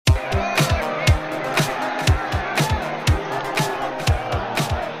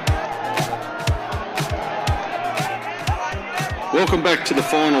Welcome back to the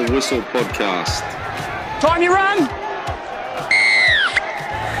Final Whistle podcast. Time you run!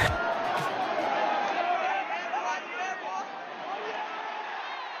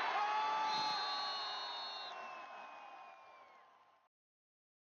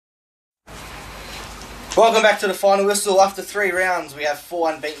 Welcome back to the Final Whistle. After 3 rounds, we have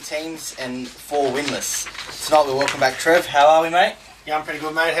 4 unbeaten teams and 4 winless. Tonight we welcome back Trev. How are we, mate? Yeah, I'm pretty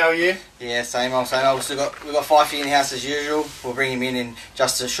good, mate. How are you? Yeah, same old. We've got Fifey in the house as usual. We'll bring him in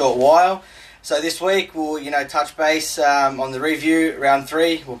just a short while. So this week we'll touch base on the review round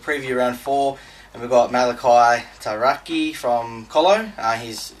 3. We'll preview round 4, and we've got Malachi Tareke from Colo.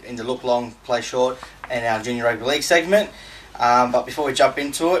 He's in the look long, play short, and our junior rugby league segment. But before we jump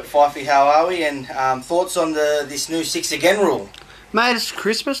into it, Fifey, how are we? And thoughts on this new 6 again rule? Mate, it's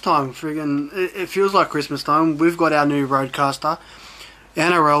Christmas time. It feels like Christmas time. We've got our new roadcaster.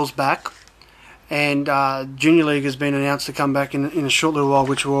 NRL's back, and Junior League has been announced to come back in a short little while,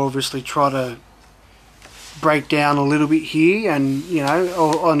 which we'll obviously try to break down a little bit here. And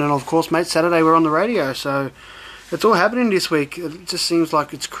and then of course, mate, Saturday we're on the radio, so it's all happening this week. It just seems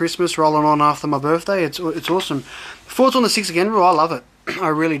like it's Christmas rolling on after my birthday. It's awesome. Thoughts on the 6 again rule? I love it. I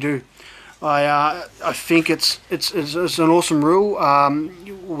really do. I think it's an awesome rule.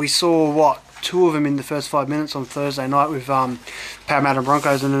 We saw 2 of them in the first 5 minutes on Thursday night with Parramatta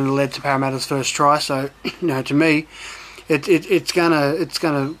Broncos, and then it led to Parramatta's first try. So to me, it's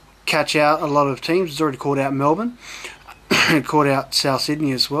gonna catch out a lot of teams. It's already called out Melbourne. It called out South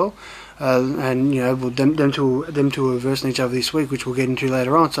Sydney as well. And them two are versing each other this week, which we'll get into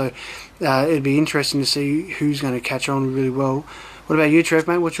later on. So it'd be interesting to see who's going to catch on really well. What about you, Trev,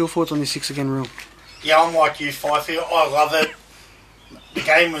 mate? What's your thoughts on this 6 again rule? Yeah, I'm like you, Fifey. I love it. The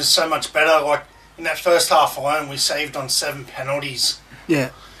game was so much better. Like in that first half alone, we saved on 7 penalties.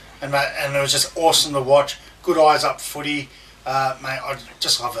 Yeah, and it was just awesome to watch. Good eyes up footy, mate. I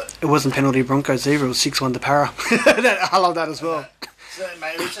just love it. It wasn't penalty Broncos either. It was 6-1 to Para. I love that as well. So,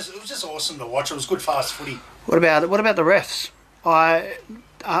 mate, it was just awesome to watch. It was good fast footy. What about the refs?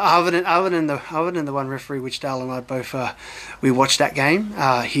 Other than the one referee, which Dale and I both we watched that game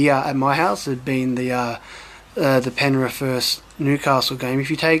here at my house. It had been the Penrith versus Newcastle game. If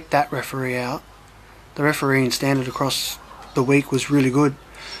you take that referee out, the refereeing standard across the week was really good.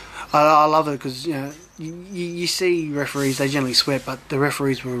 I love it because you see referees, they generally sweat, but the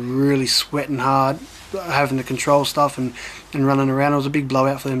referees were really sweating hard, having to control stuff and running around. It was a big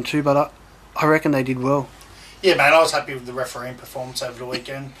blowout for them too, but I reckon they did well. Yeah, man, I was happy with the refereeing performance over the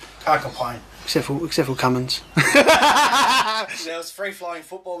weekend. Can't complain. Except for Cummins. There was free-flowing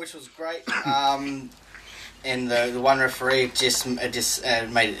football, which was great. And the one referee just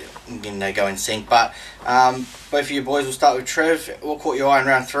made it go in sync. But both of you boys, we'll start with Trev. What caught your eye in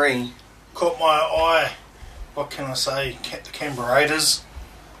round 3? Caught my eye, what can I say, the Canberra Raiders,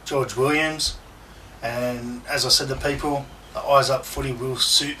 George Williams, and as I said to people, the eyes up footy will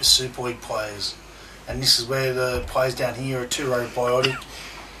suit the Super League players. And this is where the players down here are too robotic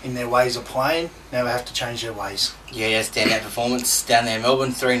in their ways of playing. Now they have to change their ways. Yeah, standout performance down there in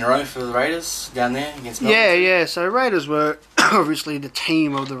Melbourne, 3 in a row for the Raiders down there against Melbourne. Yeah. So Raiders were obviously the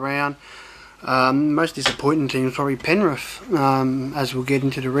team of the round. Most disappointing team was probably Penrith. As we'll get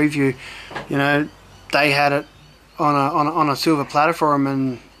into the review, they had it on a silver platter for them,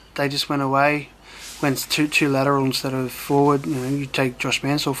 and they just went away. Went too lateral instead of forward. You take Josh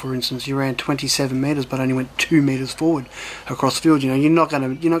Mansell for instance. He ran 27 metres, but only went 2 metres forward across the field. You're not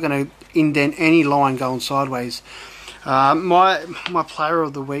going to indent any line going sideways. My player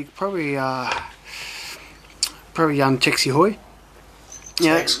of the week probably young Texie Hoy.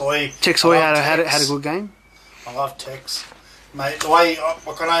 Tex Hoy. Tex Hoy had a good game. I love Tex, mate. The way I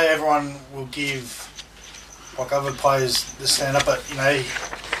know everyone will give other players the stand up, but guy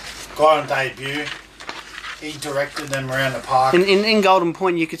on debut. He directed them around the park. In Golden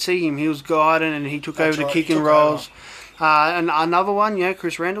Point, you could see him. He was guiding, and he took over the kicking roles. And another one,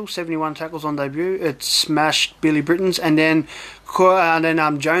 Chris Randall, 71 tackles on debut. It smashed Billy Britton's, and then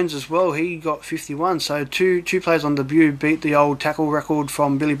Jones as well. He got 51. So two players on debut beat the old tackle record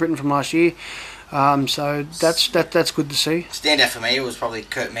from Billy Britton from last year. So that's good to see. Standout for me was probably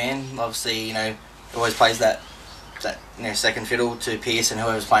Kurt Mann. Obviously, always plays that second fiddle to Pearce and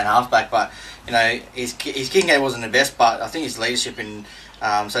whoever's playing halfback, but his kicking game wasn't the best, but I think his leadership and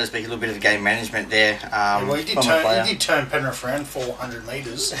so to speak, a little bit of game management there. He did turn Penrith around 400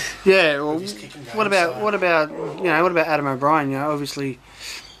 metres. Yeah. Well, what about Adam O'Brien? Obviously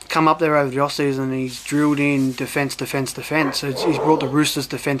come up there over the off season and he's drilled in defence. So he's brought the Roosters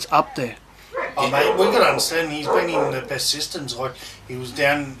defence up there. Oh, mate, we've got to understand he's been in the best systems. Like, he was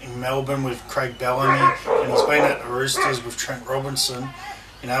down in Melbourne with Craig Bellamy, and he's been at the Roosters with Trent Robinson.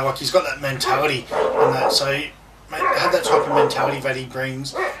 You know, like, he's got that mentality, and that, so he had that type of mentality that he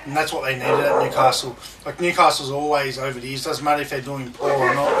brings, and that's what they needed at Newcastle. Like, Newcastle's always over the years, doesn't matter if they're doing poor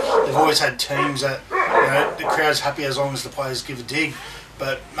or not, they've always had teams that, you know, the crowd's happy as long as the players give a dig.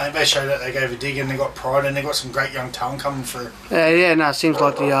 But mate, they showed that they gave a dig and they got pride and they got some great young talent coming through. It seems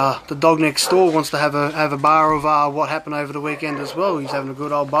like the dog next door wants to have a bar of what happened over the weekend as well. He's having a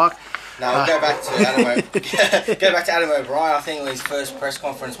good old bark. No, we'll go back to Adam O'Brien. I think his first press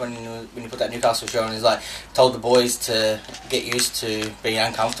conference when he put that Newcastle show on, he's like told the boys to get used to being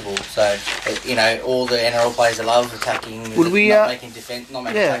uncomfortable. So you know, all the NRL players love attacking, not making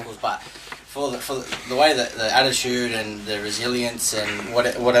tackles, but for the way that the attitude and the resilience and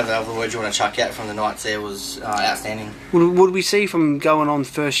whatever other word you want to chuck out from the Knights there was outstanding. Would we see from going on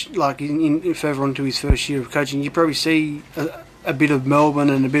first, like in further on to his first year of coaching, you probably see a bit of Melbourne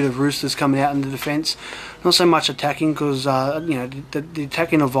and a bit of Roosters coming out in the defence. Not so much attacking because you know the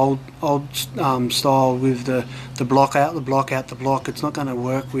attacking of old style with the block out, the block out, the block. It's not going to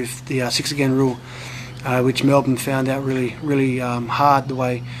work with the 6 again rule, which Melbourne found out really hard the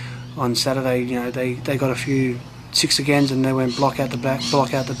way. On Saturday, you know, they got a few 6 agains and they went block out the back,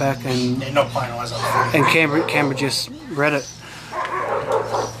 and they're not playing eyes up. And Canberra just read it.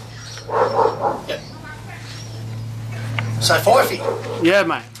 Yep. So Fifey. Yeah,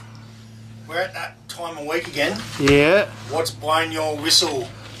 mate. We're at that time of week again. Yeah. What's blowing your whistle?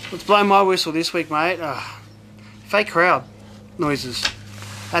 What's blowing my whistle this week, mate? Fake crowd noises.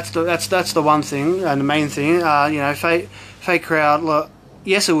 That's the one thing and the main thing. You know, fake crowd. Look.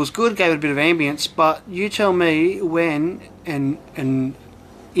 Yes, it was good, gave it a bit of ambience, but you tell me when and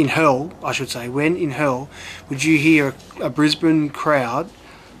in Hull, I should say, when in Hull would you hear a Brisbane crowd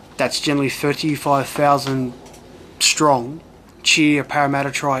that's generally 35,000 strong cheer a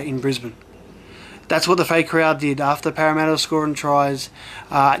Parramatta try in Brisbane? That's what the fake crowd did after Parramatta scoring tries.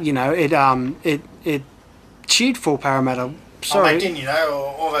 You know, it cheered for Parramatta. Sorry. Oh, mate, didn't you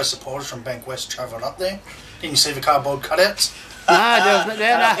know all those supporters from Bank West travelled up there? Didn't you see the cardboard cutouts?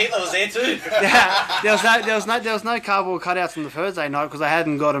 Hitler was there too. There was no cardboard cutouts on the Thursday night because they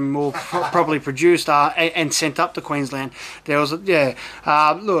hadn't got them all properly produced and sent up to Queensland. There was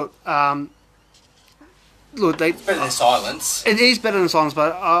look. It's better than silence. It is better than silence,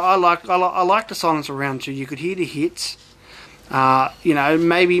 but I like the silence around you. You could hear the hits. You know,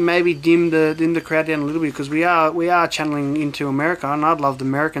 maybe dim the crowd down a little bit because we are channeling into America, and I'd love the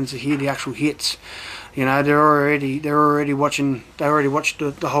Americans to hear the actual hits. You know, they already watched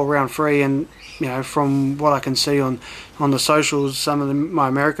the whole round 3, and you know, from what I can see on the socials, some of my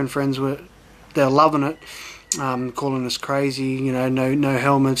American friends they're loving it, calling us crazy. You know, no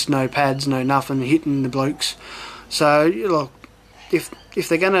helmets, no pads, no nothing, hitting the blokes. So look, if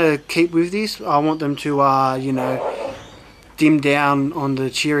they're going to keep with this, I want them to you know, dim down on the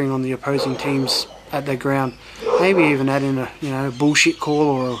cheering on the opposing teams at their ground. Maybe even add in a bullshit call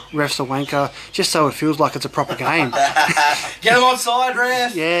or a ref's a wanker, just so it feels like it's a proper game. Get them on side,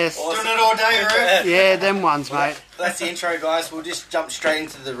 ref. Yes. Doing it all day, ref. Yeah, them ones, mate. That's the intro, guys. We'll just jump straight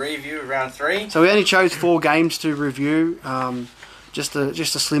into the review of round 3. So we only chose 4 games to review, just to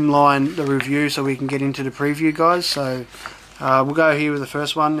slimline the review so we can get into the preview, guys. So we'll go here with the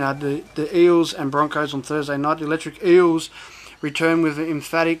first one. The Eels and Broncos on Thursday night. The Electric Eels return with an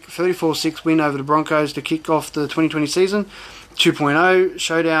emphatic 34-6 win over the Broncos to kick off the 2020 season 2.0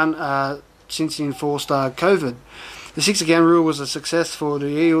 showdown since the enforced COVID. The 6 again rule was a success for the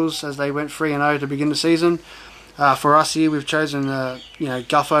Eels as they went 3-0 to begin the season. For us here, we've chosen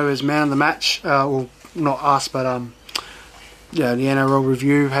Guffo as man of the match. Well, not us, but the NRL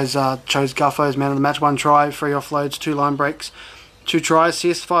review has chose Guffo as man of the match. 1 try, 3 offloads, 2 line breaks, 2 try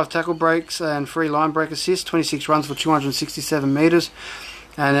assists, 5 tackle breaks, and 3 line break assists, 26 runs for 267 metres.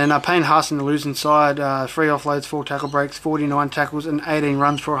 And then Payne Haas in the losing side, 3 offloads, 4 tackle breaks, 49 tackles, and 18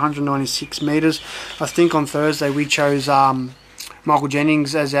 runs for 196 metres. I think on Thursday we chose Michael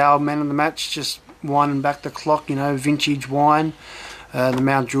Jennings as our man of the match, just winding back the clock, you know, vintage wine. The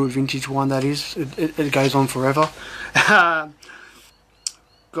Mount Druitt vintage wine, that is. It goes on forever.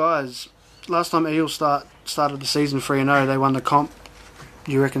 Guys, last time Eels started the season 3-0, they won the comp.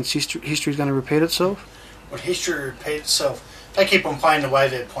 Do you reckon history's going to repeat itself? Well, history repeat itself. They keep on playing the way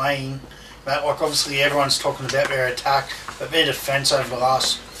they're playing. But like obviously everyone's talking about their attack, but their defence over the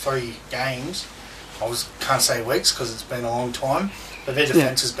last 3 games, can't say weeks because it's been a long time, but their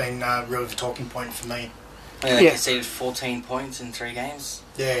defence has been really the talking point for me. And they conceded 14 points in 3 games.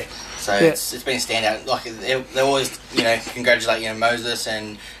 Yeah. So it's been a standout. Like they always congratulate Moses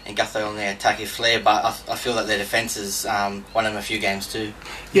and Gutho on their attacking flair, but I feel that their defence has won them a few games too.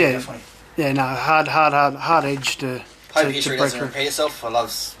 Yeah, definitely. Yeah, no, hard edge to. Hope history doesn't repeat itself. I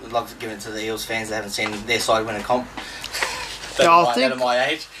love giving it to the Eels fans that haven't seen their side win a comp. that are my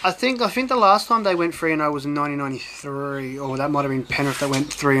age. I think the last time they went 3-0 was in 1993, or that might have been Penrith that went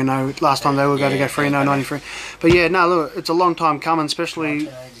 3-0 last time they were going to go 3-0 93. But yeah, no, look, it's a long time coming, especially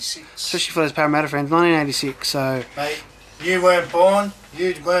for those Parramatta fans. 1986. So, mate, you weren't born.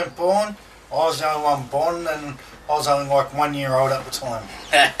 I was the only one born, and I was only like 1 year old at the time.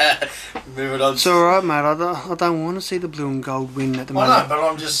 Moving on. It's alright, mate. I don't want to see the blue and gold win at the moment. I know, but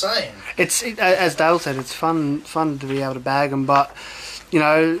I'm just saying. As Dale said, it's fun to be able to bag them. But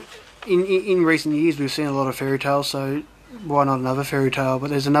in recent years we've seen a lot of fairy tales. So why not another fairy tale? But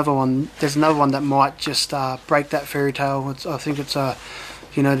there's another one. There's another one that might just break that fairy tale. I think it's the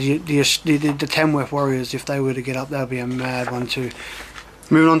Tamworth Warriors. If they were to get up, that would be a mad one too.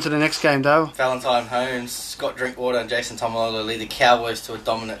 Moving on to the next game, Dale. Valentine Holmes, Scott Drinkwater and Jason Tomilolo lead the Cowboys to a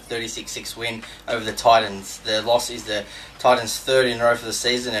dominant 36-6 win over the Titans. The loss is the Titans' 3rd in a row for the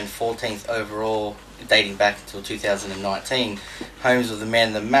season and 14th overall, dating back until 2019. Holmes was the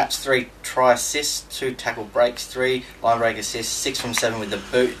man of the match, 3 try assists, 2 tackle breaks, 3 line break assists, 6 from 7 with the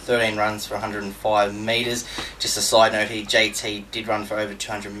boot, 13 runs for 105 metres. Just a side note here, JT did run for over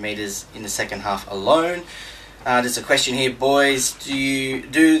 200 metres in the second half alone. There's a question here, boys. Do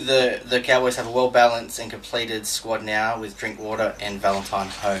the Cowboys have a well-balanced and completed squad now with Drinkwater and Valentine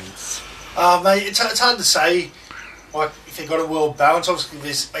Holmes? Mate, it's hard to say. Like, if they've got a well-balanced, obviously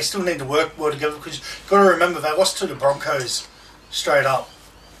they still need to work well together, because you've got to remember they lost to the Broncos straight up.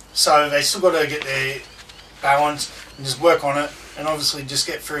 So they still got to get their balance and just work on it, and obviously just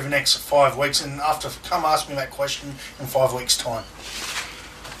get through the next 5 weeks, and come ask me that question in 5 weeks' time.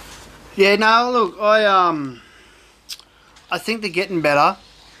 Yeah, no, look, I think they're getting better.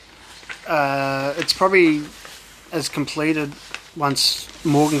 It's probably as completed once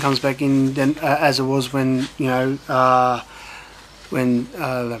Morgan comes back in than as it was when JT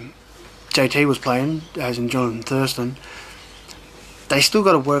was playing, as in Jonathan Thurston. They still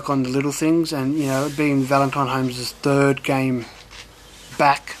got to work on the little things, and being Valentine Holmes' 3rd game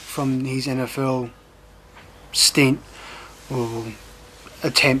back from his NFL stint, or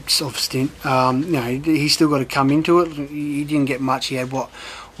attempts of stint. He's still got to come into it. He didn't get much. He had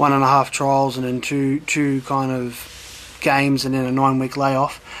 1.5 trials and then two kind of games and then a 9-week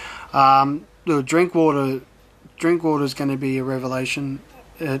layoff. Drinkwater's going to be a revelation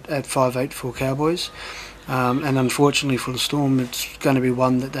at 5'8" for Cowboys, and unfortunately for the Storm, it's going to be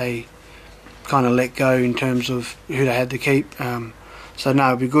one that they kind of let go in terms of who they had to keep. So no,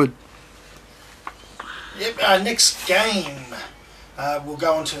 it'll be good. Yep. Next game. We'll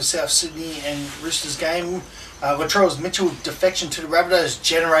go on to the South Sydney and Roosters game. Latrell's Mitchell defection to the Rabbitohs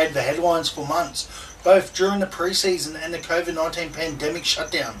generated the headlines for months, both during the pre-season and the COVID-19 pandemic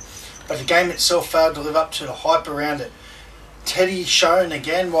shutdown. But the game itself failed to live up to the hype around it. Teddy shown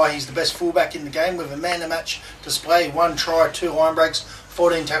again why he's the best fullback in the game with a man-of-match display, 1 try, 2 line breaks,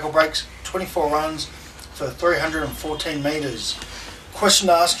 14 tackle breaks, 24 runs for 314 metres. Question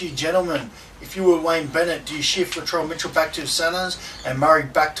to ask you, gentlemen. If you were Wayne Bennett, do you shift Latrell Mitchell back to centres and Murray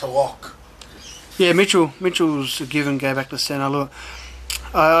back to lock? Yeah, Mitchell's a given. Go back to centre. Look,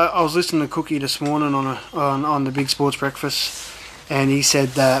 I was listening to Cookie this morning on the Big Sports Breakfast, and he said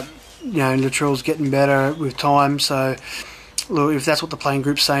that Latrell's getting better with time. So, look, if that's what the playing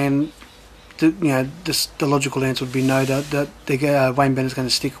group's saying, the logical answer would be no. That Wayne Bennett's going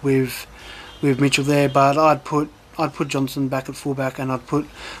to stick with Mitchell there, but I'd put Johnson back at fullback, and I'd put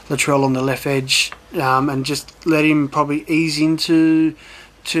Latrell on the left edge, and just let him probably ease into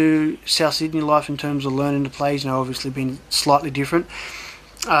South Sydney life in terms of learning the plays. Obviously being slightly different.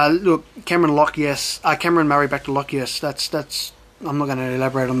 Look, Cameron Murray back to lock. Yes, that's. I'm not going to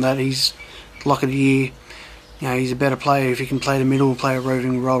elaborate on that. He's lock of the year. He's a better player if he can play the middle, play a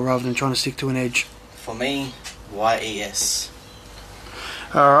roving role rather than trying to stick to an edge. For me, YES.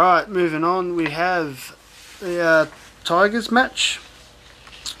 All right, moving on. We have the Tigers match.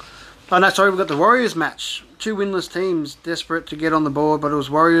 We've got the Warriors match. 2 winless teams desperate to get on the board, but it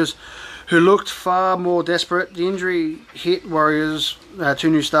was Warriors who looked far more desperate. The injury hit Warriors. 2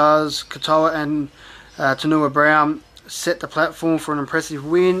 new stars, Katoa and Tanua Brown, set the platform for an impressive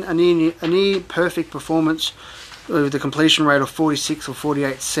win. A near perfect performance with a completion rate of 46 or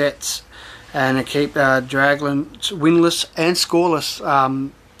 48 sets, and it kept Dragland winless and scoreless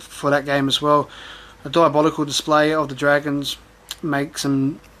for that game as well. A diabolical display of the Dragons makes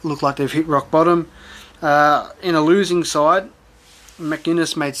them look like they've hit rock bottom. In a losing side,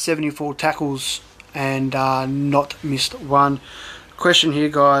 McInnes made 74 tackles and not missed one. Question here,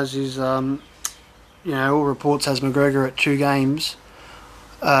 guys, is all reports has McGregor at 2 games,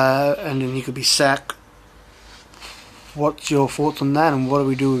 and then he could be sacked. What's your thoughts on that, and what do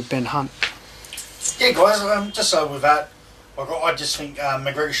we do with Ben Hunt? Yeah, guys, just so with that, I just think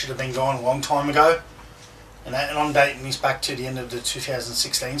McGregor should have been gone a long time ago. And I'm dating this back to the end of the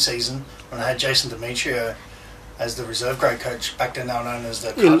 2016 season when I had Jason Demetrio as the reserve grade coach. Back then they were known as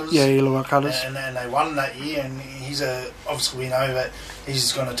the Cutters. Yeah, Illawarra Cutters. And they won that year, and obviously we know that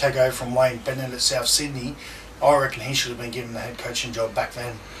he's going to take over from Wayne Bennett at South Sydney. I reckon he should have been given the head coaching job back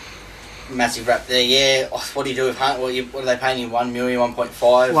then. Massive rap there, yeah. What do you do with Hunt? What are they paying him? 1 million, 1.5?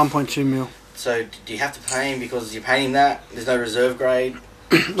 1.2 mil. So do you have to pay him because you're paying him that? There's no reserve grade.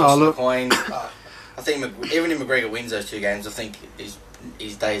 Look. Coin. I think even if McGregor wins those 2 games, I think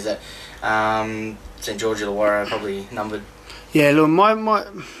his days at St George Illawarra are probably numbered. Yeah,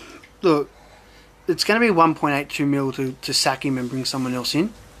 look, it's going to be 1.82 mil to sack him and bring someone else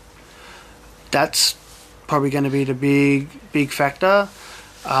in. That's probably going to be the big factor.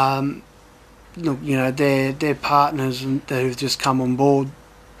 Look, their partners that have just come on board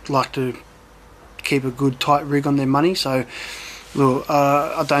like to keep a good tight rig on their money. So, look,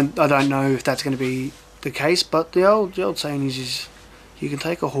 I don't know if that's going to be the case. But the old saying is you can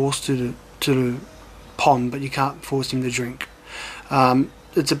take a horse to the pond, but you can't force him to drink.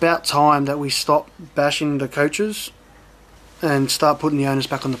 It's about time that we stop bashing the coaches and start putting the onus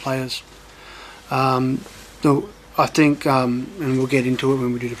back on the players. Look, I think, and we'll get into it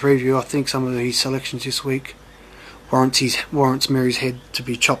when we do the preview, I think some of his selections this week warrants Mary's head to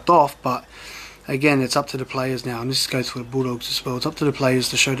be chopped off, but again, it's up to the players now, and this goes for the Bulldogs as well. It's up to the players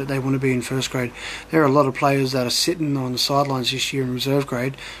to show that they want to be in first grade. There are a lot of players that are sitting on the sidelines this year in reserve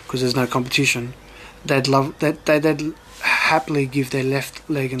grade because there's no competition. They'd happily give their left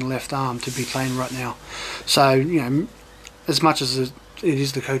leg and left arm to be playing right now. So, as much as it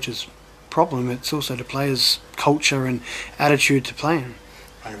is the coach's problem, it's also the players' culture and attitude to playing.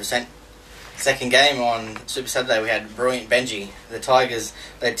 100%. Second game on Super Saturday, we had brilliant Benji. The Tigers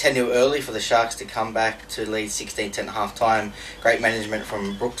led 10-0 early for the Sharks to come back to lead 16-10 at half time. Great management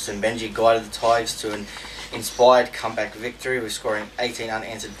from Brooks and Benji guided the Tigers to an inspired comeback victory with scoring 18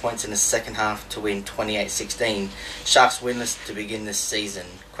 unanswered points in the second half to win 28-16. Sharks winless to begin this season.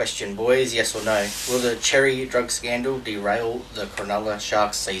 Question, boys, yes or no? Will the cherry drug scandal derail the Cronulla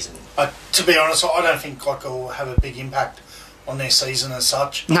Sharks season? To be honest, I don't think it will have a big impact on their season as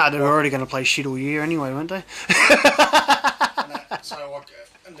such. No, they were already going to play shit all year anyway, weren't they? So,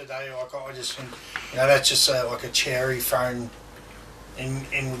 in the day, I just think, that's just like a cherry thrown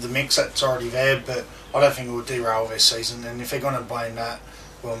in with the mix that's already there, but I don't think it will derail their season. And if they're going to blame that,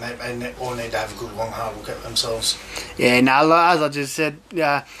 well, they all need to have a good long hard look at themselves. Yeah, no, as I just said,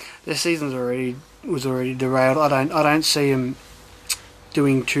 their season's was already derailed. I don't see them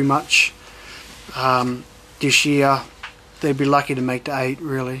doing too much this year. They'd be lucky to make the 8,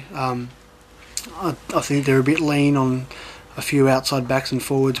 really. I think they're a bit lean on a few outside backs and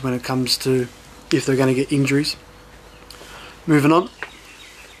forwards when it comes to if they're going to get injuries. Moving on.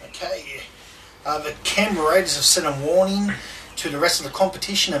 Okay. The Canberra Raiders have sent a warning to the rest of the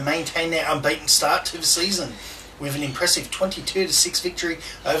competition and maintain their unbeaten start to the season with an impressive 22-6 victory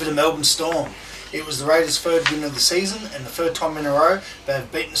over the Melbourne Storm. It was the Raiders' 3rd win of the season and the 3rd time in a row they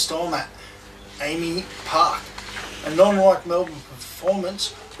have beaten the Storm at Amy Park. A non-like Melbourne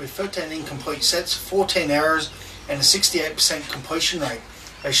performance with 13 incomplete sets, 14 errors and a 68% completion rate.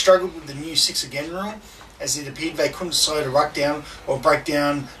 They struggled with the new 6 again rule as it appeared they couldn't decide to ruck down or break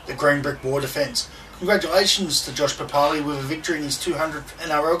down the green brick wall defence. Congratulations to Josh Papali with a victory in his 200th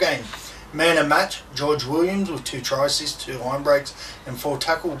NRL game. Man of match, George Williams with 2 try assists, 2 line breaks and 2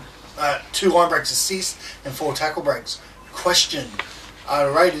 line breaks assists and 4 tackle breaks. Question, are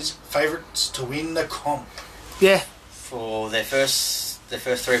the Raiders favourites to win the comp? Yeah. For their first 3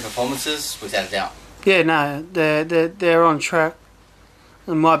 performances, without a doubt. Yeah, no, they're on track.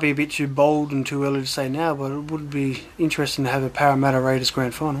 It might be a bit too bold and too early to say now, but it would be interesting to have a Parramatta Raiders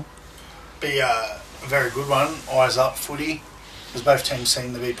grand final. Be a very good one. Eyes up footy, because both teams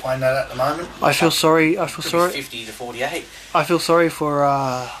seem to be playing that at the moment. I feel sorry. 50-48. I feel sorry for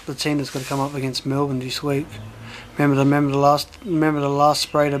the team that's got to come up against Melbourne this week. Remember the last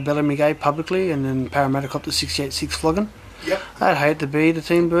spray that Bellamy gave publicly, and then Parramatta copped the 68-6 flogging. Yep. I'd hate to be the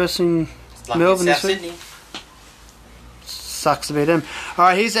team versing Melbourne this week. Sydney. Sucks to be them. All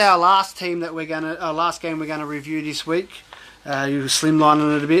right, here's our last game we're gonna review this week. You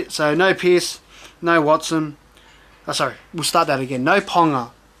slimlining it a bit. So no Pearce, no Watson. We'll start that again. No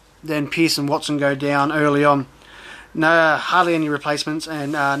Ponga, then Pearce and Watson go down early on. No, hardly any replacements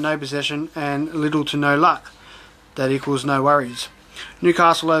and no possession and little to no luck. That equals no worries.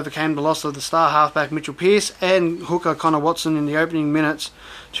 Newcastle overcame the loss of the star halfback Mitchell Pearce and hooker Connor Watson in the opening minutes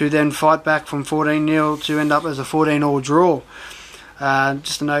to then fight back from 14-0 to end up as a 14-all draw.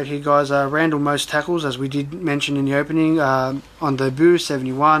 Just a note here, guys, Randall most tackles, as we did mention in the opening, on debut,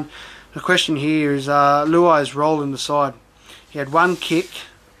 71. The question here is Luai's role in the side. He had one kick,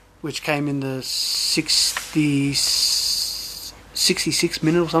 which came in the 66th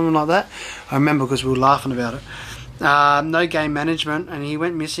minute or something like that. I remember because we were laughing about it. No game management, and he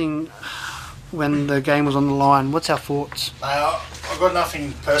went missing when the game was on the line. What's our thoughts? I've got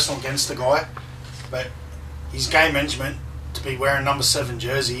nothing personal against the guy, but his game management, to be wearing number 7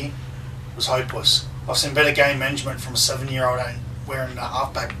 jersey, was hopeless. I've seen better game management from a 7-year-old wearing a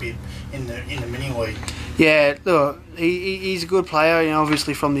halfback bib in the mini league. Yeah, look, he's a good player,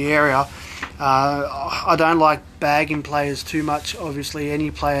 obviously from the area. I don't like bagging players too much. Obviously, any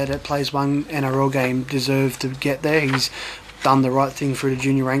player that plays one NRL game deserves to get there. He's done the right thing through the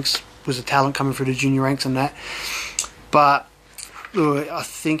junior ranks, was a talent coming through the junior ranks and that. But look, I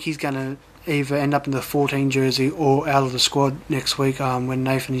think he's going to either end up in the 14 jersey or out of the squad next week when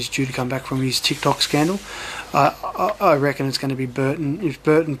Nathan is due to come back from his TikTok scandal. I reckon it's going to be Burton. If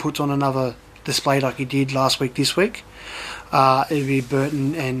Burton puts on another display like he did last week, this week, it'll be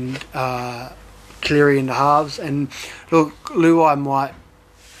Burton and Cleary in the halves. And look, Luai might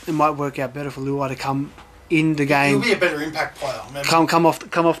work out better for Luai to come in the game. He'll be a better impact player. Come off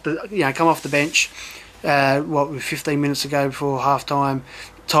the bench. With 15 minutes to go before half time.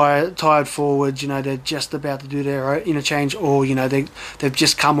 Tired forwards, they're just about to do their interchange, or they've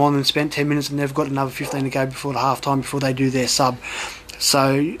just come on and spent 10 minutes and they've got another 15 to go before the half time before they do their sub.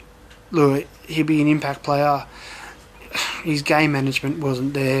 So look, he'll be an impact player. His game management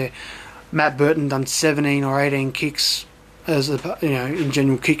wasn't there. Matt Burton done 17 or 18 kicks as in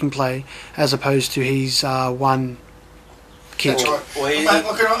general kick and play, as opposed to his one kick. That's right.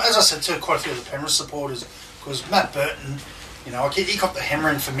 Well, as I said to quite a few of the Penrith supporters, because Matt Burton, he got the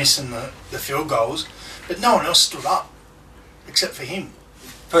hammering for missing the field goals, but no one else stood up except for him.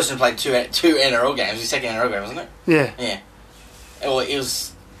 Person played two NRL games, his second NRL game, wasn't it? Yeah. Yeah. Well, it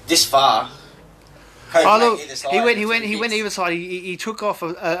was this far. Look, he went either side. He took off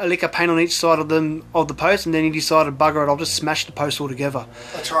a lick of paint on each side of the post, and then he decided, bugger it, I'll just smash the post altogether.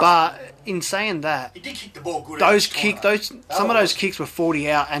 That's right. But in saying that, he did kick the ball good. Some of those kicks were 40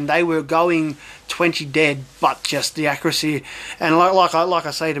 out, and they were going 20 dead, but just the accuracy. And like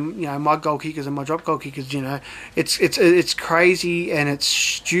I say to my goal kickers and my drop goal kickers, it's crazy and it's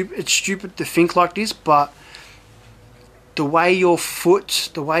stupid to think like this, but the way your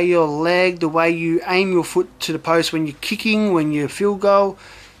foot, the way your leg, the way you aim your foot to the post when you're kicking, when you field goal,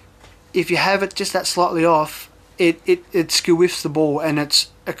 if you have it just that slightly off, it skill whiffs the ball, and it's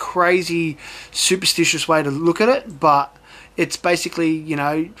a crazy superstitious way to look at it, but it's basically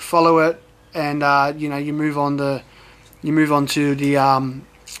follow it, and you move on to the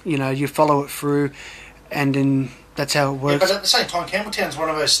you follow it through, and then that's how it works. Yeah, but at the same time, Campbelltown's one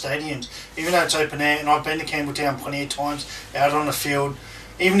of those stadiums, even though it's open air, and I've been to Campbelltown plenty of times, out on the field,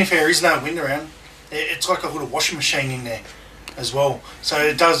 even if there is no wind around, it's like a little washing machine in there as well. So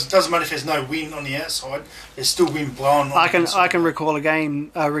it doesn't matter if there's no wind on the outside, there's still wind blowing on I can recall a game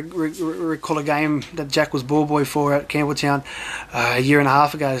that Jack was ball boy for at Campbelltown a year and a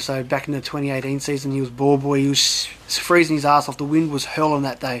half ago. So back in the 2018 season, he was ball boy. He was freezing his ass off. The wind was howling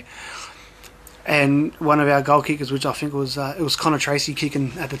that day. And one of our goal kickers, which I think was Connor Tracy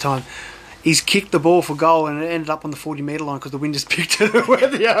kicking at the time, he's kicked the ball for goal and it ended up on the 40-metre line because the wind just picked it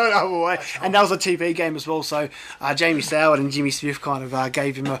the other way. And that was a TV game as well. So Jamie Stoward and Jimmy Smith kind of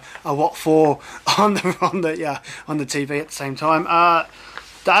gave him a what for on the TV at the same time.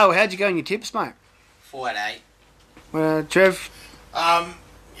 Dale, how'd you go in your tips, mate? 4 out of 8. Trev? I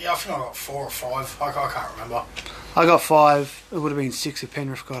think I got 4 or 5. I can't remember. I got 5. It would have been 6 if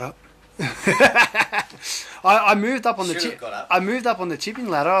Penrith got up. I moved up on the tipping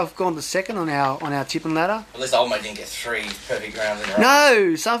ladder. I've gone to second on our tipping ladder. At least Olmo didn't get 3 perfect rounds in a row.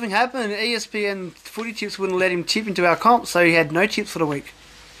 No, something happened. ESPN Footy Tips wouldn't let him tip into our comp, so he had no tips for the week.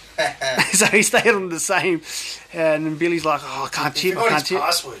 So he stayed on the same. And then Billy's like, I can't tip.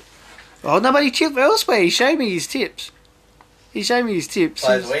 Password. Oh, nobody tipped elsewhere. He showed me his tips. Player of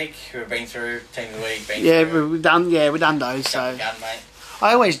the week. We've been through team of the week. We've done those. So gun, mate.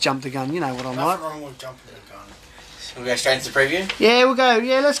 I always jump the gun, you know what I'm like. Nothing wrong with jumping the gun. We'll go straight into the preview? Yeah, we'll go.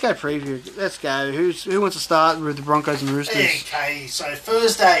 Yeah, let's go preview. Let's go. Who wants to start with the Broncos and Roosters? Okay, so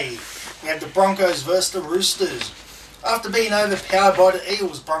Thursday, we have the Broncos versus the Roosters. After being overpowered by the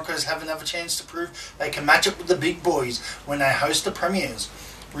Eagles, Broncos have another chance to prove they can match up with the big boys when they host the Premiers.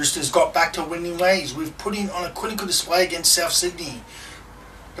 Roosters got back to winning ways with putting on a clinical display against South Sydney.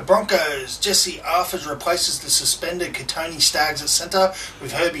 The Broncos, Jesse Arthurs replaces the suspended Katoni Staggs at centre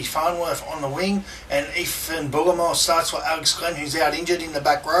with Herbie Farnworth on the wing, and Ethan Bullimore starts for Alex Glenn, who's out injured in the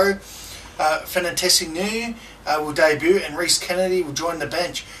back row. Fenatesi New will debut, and Reece Kennedy will join the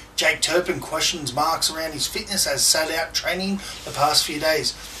bench. Jake Turpin questions marks around his fitness as sat out training the past few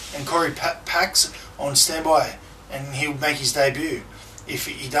days, and Corey Pax on standby, and he'll make his debut if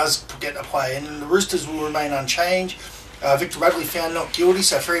he does get to play. And the Roosters will remain unchanged. Victor Radley found not guilty,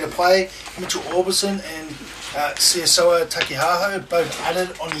 so free to play. Mitchell Orbison and Siasoa Takihaho both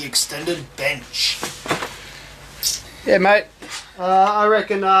added on the extended bench. Yeah, mate. I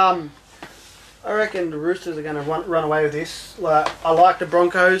reckon the Roosters are going to run away with this. I like the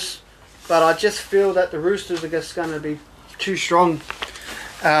Broncos, but I just feel that the Roosters are just going to be too strong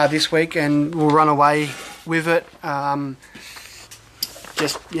this week and will run away with it. The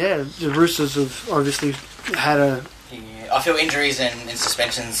Roosters have obviously had a... Yeah, I feel injuries and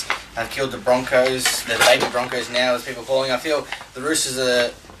suspensions have killed the Broncos, the baby Broncos now, as people calling. I feel the Roosters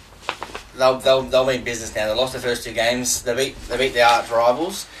they'll be in business now. They lost the first 2 games. They beat their arch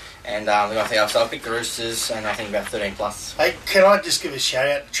rivals, and I think I'll pick the Roosters, and I think about 13 plus. Hey, can I just give a shout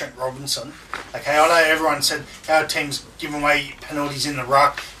out to Trent Robinson? Okay, I know everyone said our team's given away penalties in the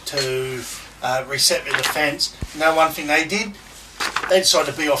ruck to reset their defence. You know one thing they did? They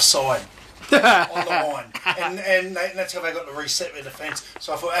decided to be offside. On the line, and that's how they got to reset their defence.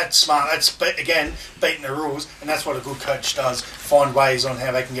 So I thought that's smart. That's beating the rules, and that's what a good coach does: find ways on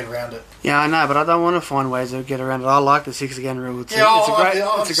how they can get around it. Yeah, I know, but I don't want to find ways to get around it. I like the 6 again rule. It's a great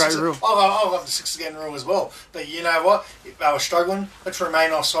rule. I love the 6 again rule as well. But you know what? If they were struggling, let's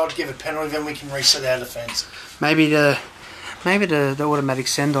remain offside, give a penalty, then we can reset our defence. Maybe the automatic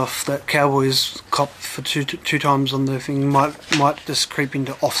send-off that Cowboys copped for two times on the thing might just creep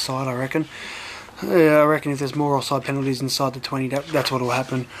into offside, I reckon. Yeah, I reckon if there's more offside penalties inside the 20, that's what will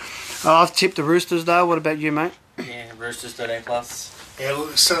happen. I've tipped the Roosters, though. What about you, mate? Yeah, Roosters 13 plus. Yeah,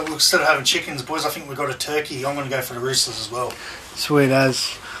 look, instead of having chickens, boys, I think we've got a turkey. I'm going to go for the Roosters as well. Sweet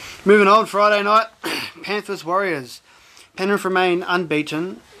as. Moving on, Friday night, Panthers Warriors. Penrith remain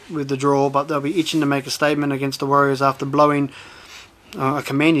unbeaten with the draw, but they'll be itching to make a statement against the Warriors after blowing a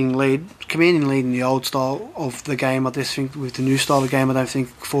commanding lead in the old style of the game. I just think with the new style of the game, I don't think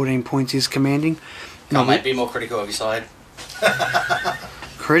 14 points is commanding. No, mate, be more critical of your side.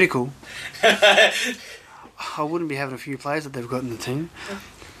 Critical? I wouldn't be having a few players that they've got in the team.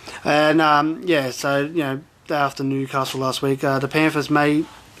 And after Newcastle last week, the Panthers may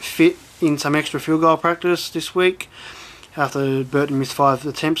fit in some extra field goal practice this week after Burton missed 5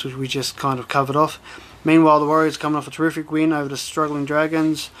 attempts, which we just kind of covered off. Meanwhile, the Warriors coming off a terrific win over the struggling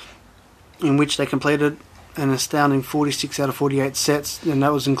Dragons, in which they completed an astounding 46 out of 48 sets, and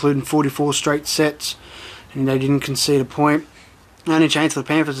that was including 44 straight sets, and they didn't concede a point. The only change for the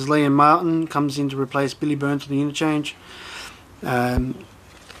Panthers is Liam Martin comes in to replace Billy Burns on the interchange.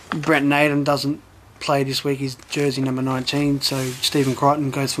 Brent Naden doesn't play this week, he's jersey number 19, so Stephen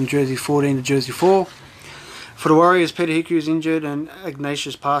Crichton goes from jersey 14 to jersey 4. For the Warriors, Peter Hickey is injured and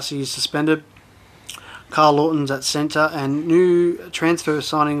Ignatius Parsi is suspended. Carl Lawton's at centre, and new transfer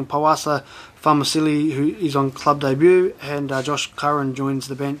signing Pawasa Famasili, who is on club debut, and Josh Curran joins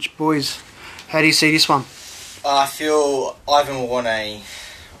the bench. Boys, how do you see this one? I feel Ivan will want a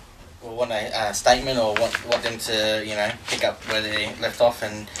statement, or want them to pick up where they left off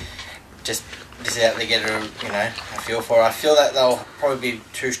and just out there get a feel for it. I feel that they'll probably be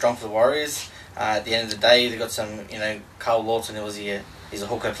too strong for the Warriors. At the end of the day, they've got some Carl Lawton, he's a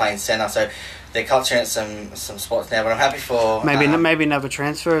hooker playing centre, so they're clutching at some spots now. But I'm happy for maybe another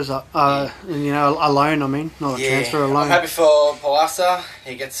transfer as a loan. I mean, not a transfer, a loan. I'm happy for Pawasa.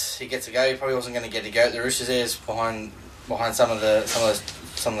 He gets a go. He probably wasn't going to get a go at the Roosters. There is behind some of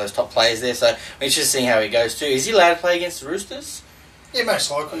those top players there. So we're just seeing how he goes too. Is he allowed to play against the Roosters? Yeah,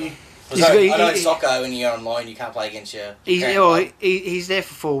 most likely. I know in soccer, when you're on loan, you can't play against your... He's there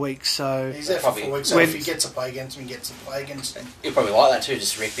for 4 weeks, so... He's there for 4 weeks, so if he gets to play against him, he gets to play against him. He'll probably like that too,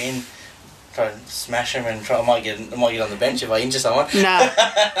 just rip in, try and smash him, and I might get on the bench if I injure someone. Nah,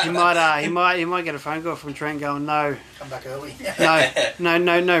 he might get a phone call from Trent going, no. Come back early.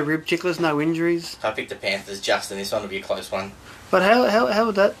 no rib ticklers, no injuries. I picked the Panthers just, and this one will be a close one. But how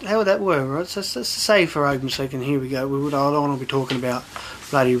would that work, right? So say for argument's sake, and here we go. I don't want to be talking about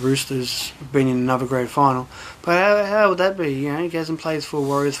bloody Roosters being in another great final. But how would that be? He goes and plays for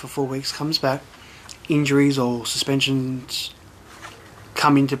Warriors for 4 weeks, comes back, injuries or suspensions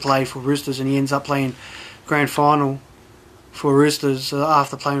come into play for Roosters, and he ends up playing grand final Roosters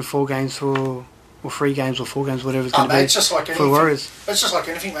after playing 4 games or 3 games or 4 games, whatever it's going to be it's just like for anything. Warriors. It's just like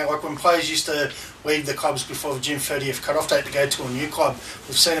anything, mate. Like when players used to leave the clubs before the June 30th cut-off date to go to a new club.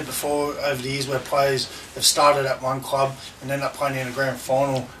 We've seen it before over the years where players have started at one club and end up playing in a grand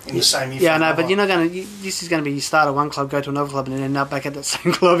final in the same year. Yeah, no, but you're not going to. This is going to be you start at one club, go to another club, and then end up back at that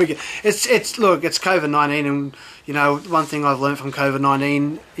same club again. It's COVID-19, and one thing I've learned from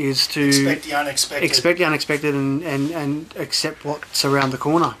COVID-19 is to expect the unexpected, and accept what's around the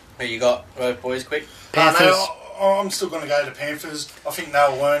corner. Who you got, boys? Quick. Panthers. I'm still going to go to Panthers. I think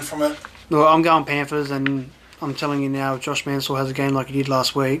they'll learn from it. Look, I'm going Panthers, and I'm telling you now, if Josh Mansell has a game like he did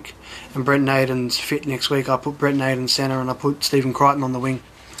last week, and Brent Naden's fit next week, I put Brent Naden centre, and I put Stephen Crichton on the wing.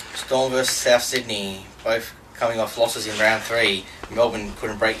 Storm versus South Sydney, both coming off losses in round 3. Melbourne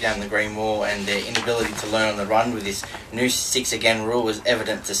couldn't break down the green wall, and their inability to learn on the run with this new 6 again rule was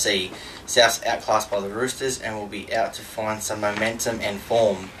evident to see. South's outclassed by the Roosters and will be out to find some momentum and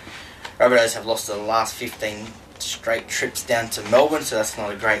form. Rabbitohs have lost the last 15 straight trips down to Melbourne, so that's not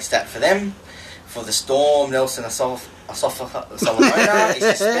a great stat for them. For the Storm, Nelson Asafa is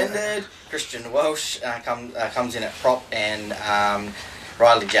suspended. Christian Welsh comes in at prop, and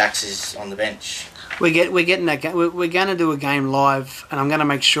Riley Jacks is on the bench. We're getting that game. We're going to do a game live, and I'm going to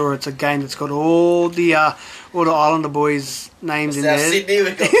make sure it's a game that's got all the Islander boys' names in South there. Sydney,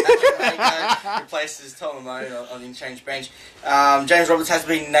 we've got Patrick Mako replaces Tom Amone on the interchange bench. James Roberts has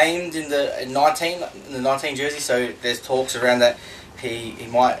been named in the 19 jersey, so there's talks around that he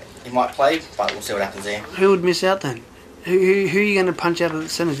might play, but we'll see what happens there. Who would miss out then? Who are you going to punch out of the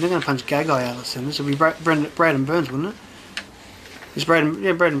centres? You're not going to punch Gagai out of the centres. It'll be Braden Burns, wouldn't it?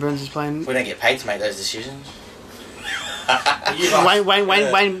 Braden Burns is playing. We don't get paid to make those decisions.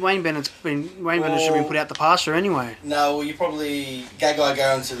 Wayne Bennett's been. Bennett should be put out the pasture anyway. No, well, you probably Gagai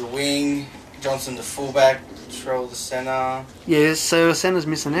going to the wing, Johnson the fullback, Terrell the centre. Yeah, so centre's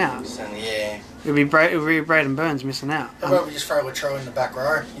missing out. Centre, yeah. It'll be Braden Burns missing out. How about we just throw Latrell in the back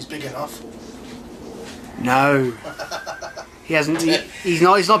row? He's big enough. No, he hasn't. He's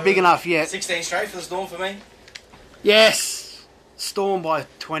not big enough yet. 16 straight for the Storm for me. Yes. Storm by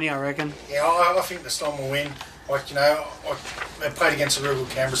 20, I reckon. Yeah, I think the Storm will win. They played against a real good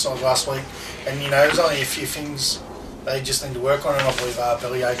Canberra side last week, and there's only a few things they just need to work on, and I believe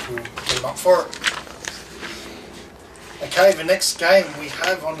Bellyache will get them up for it. Okay, the next game we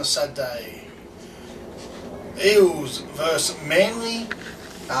have on the Saturday, Eels versus Manly.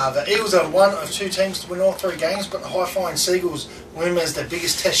 The Eels are one of 2 teams to win all 3 games, but the high-flying Seagulls win as their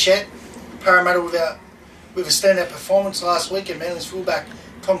biggest test yet. Parramatta with a standout performance last week, and Manly's fullback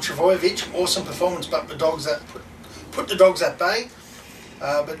Tom Travojevic, awesome performance, but the Dogs that put the Dogs at bay.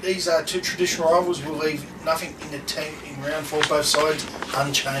 But these 2 traditional rivals will leave nothing in the team in round 4, both sides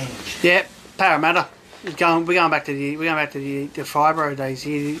unchanged. Yeah, Parramatta. We're going back to the Fibro days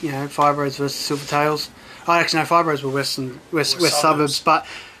here. Fibros versus Silvertails. Oh, actually, no, Fibros were west suburbs, but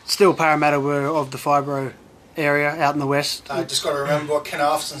still Parramatta were of the Fibro area out in the west. Just got to remember what Ken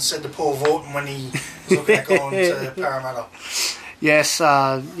Arfson said to Paul Vaughton when he was looking at going to Parramatta. Yes,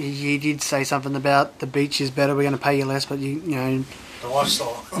 he did say something about the beach is better. We're going to pay you less, but the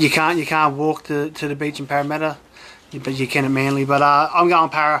lifestyle. You can't walk to the beach in Parramatta, but you can at Manly. But I'm going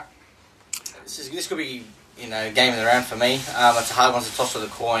Para. This could be game of the round for me. It's a hard one to toss with a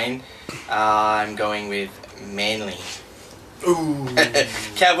coin. I'm going with Manly. Ooh.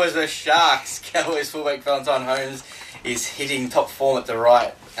 Cowboys versus Sharks. Cowboys fullback Valentine Holmes is hitting top form at the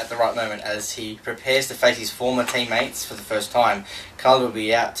right moment as he prepares to face his former teammates for the first time. Carl will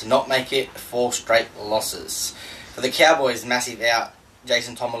be out to not make it 4 straight losses. For the Cowboys, massive out.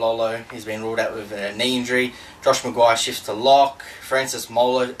 Jason Tomalolo has been ruled out with a knee injury. Josh Maguire shifts to lock. Francis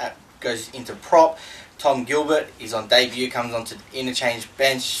Molo goes into prop. Tom Gilbert is on debut, comes onto interchange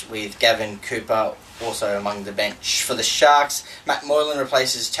bench with Gavin Cooper also among the bench. For the Sharks, Matt Moylan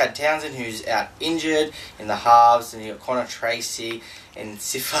replaces Chad Townsend, who's out injured in the halves, and you've got Connor Tracy and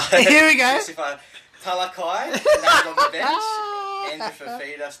Sifa. Here we go. Sifa Talakai named on the bench. Andrew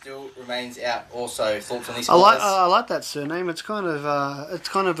Fafita still remains out. Also, thoughts on this? I like that surname. It's kind of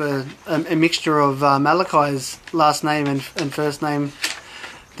a mixture of Malachi's last name and first name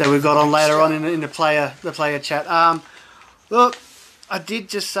that we got on later on in the player chat. Look, I did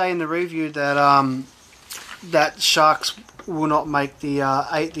just say in the review that that Sharks will not make the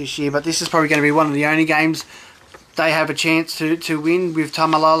 8 this year, but this is probably going to be one of the only games they have a chance to win with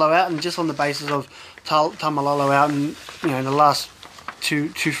Tamalolo out, and just on the basis of Tamalolo out, and in the last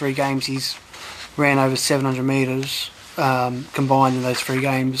 3 games he's ran over 700 metres combined in those 3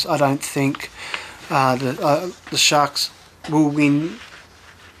 games. I don't think the Sharks will win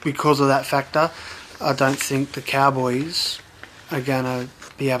because of that factor. I don't think the Cowboys are going to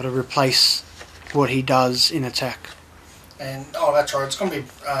be able to replace what he does in attack. And that's right. It's going to be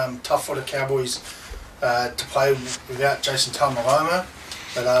tough for the Cowboys to play without Jason Taumalolo.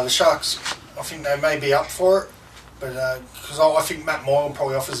 But the Sharks, I think they may be up for it. But because I think Matt Moyle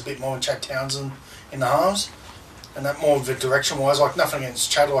probably offers a bit more than Chad Townsend in the halves. And that more of the direction-wise, like nothing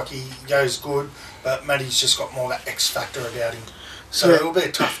against Chad, like he goes good, but Matty's just got more of that X factor about him. So it'll be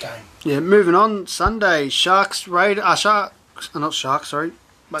a tough game. Yeah, moving on, Sunday, Sharks, not Sharks, sorry,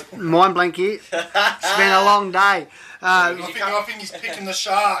 but mind blank here. It's been a long day. I think he's picking the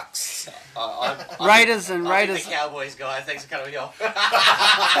Sharks. Raiders. I'm the Cowboys guy. Thanks for cutting me off.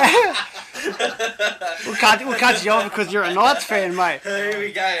 We'll cut you off because you're a Knights fan, mate. Here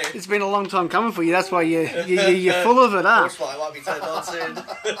we go. It's been a long time coming for you. That's why you're full of it, huh? Torchlight might be turned on soon.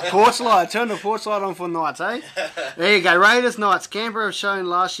 Turn the porchlight on for Knights, eh? There you go. Raiders, Knights. Canberra have shown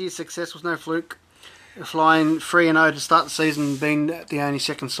last year's success was no fluke. Flying 3-0 to start the season, being the only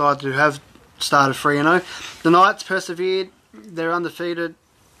second side to have started 3-0. The Knights persevered. They're undefeated.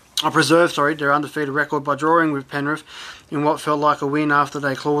 Their undefeated record by drawing with Penrith in what felt like a win after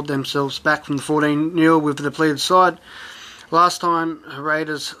they clawed themselves back from the 14-0 with the depleted side. Last time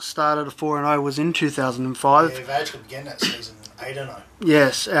Raiders started a 4-0 was in 2005. Yeah, they've actually began that season 8-0.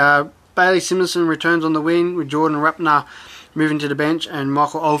 Yes. Bailey Simonson returns on the wing with Jordan Rappner moving to the bench and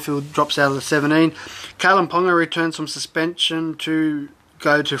Michael Oldfield drops out of the 17. Kalen Ponga returns from suspension to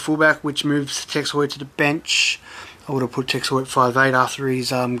go to fullback, which moves Tex Hoy to the bench. I would have put Tex Hoy at 5'8" after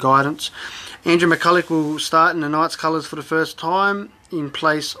his guidance. Andrew McCulloch will start in the Knights colours for the first time in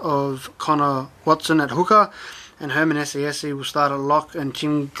place of Connor Watson at hooker, and Herman Esiesi will start at lock, and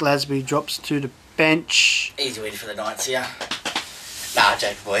Tim Glasby drops to the bench. Easy win for the Knights here. Nah,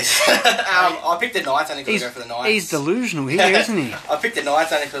 joke, boys. I picked the Knights only because I go for the Knights. He's delusional here, isn't he? I picked the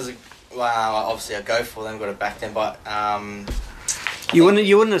Knights only because, obviously I go for them, got to back them, but... You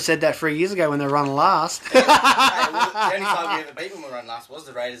wouldn't have said that 3 years ago when they run last. The only time we ever beat when we run last was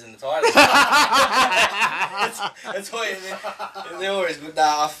the Raiders and the Titans. That's why they're always good.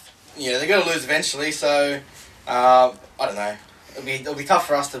 They're going to lose eventually, so I don't know. It'll be tough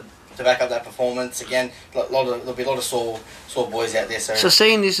for us to back up that performance again. There'll be a lot of sore boys out there. So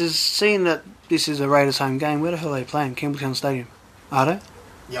seeing that this is a Raiders home game, where the hell are they playing? Campbelltown Stadium, are they?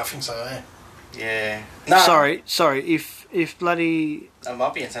 Yeah, I think so. Yeah. No. Sorry. If bloody... It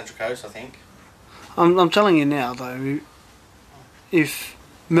might be in Central Coast, I think. I'm telling you now, though, if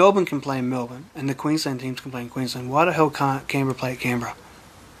Melbourne can play in Melbourne and the Queensland teams can play in Queensland, why the hell can't Canberra play at Canberra?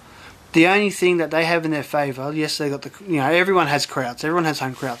 The only thing that they have in their favour, yes, they got everyone has crowds, everyone has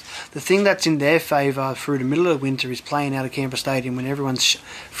home crowds. The thing that's in their favour through the middle of winter is playing out of Canberra Stadium when everyone's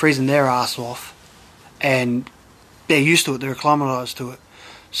freezing their ass off, and they're used to it, they're acclimatised to it.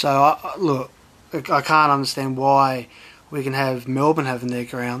 So, I can't understand why we can have Melbourne having their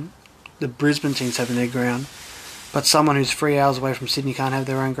ground, the Brisbane teams having their ground, but someone who's 3 hours away from Sydney can't have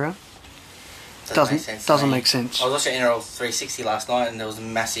their own ground. Doesn't make sense. I was watching NRL 360 last night, and there was a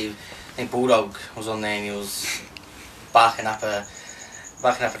massive. I think Bulldog was on there, and he was barking up a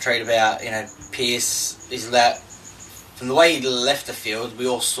treat about Pearce. From the way he left the field, we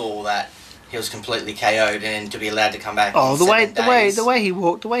all saw that he was completely KO'd, and to be allowed to come back. Oh, the way he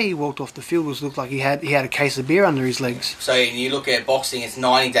walked off the field looked like he had a case of beer under his legs. So you look at boxing, it's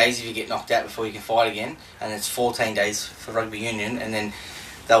 90 days if you get knocked out before you can fight again, and it's 14 days for rugby union, and then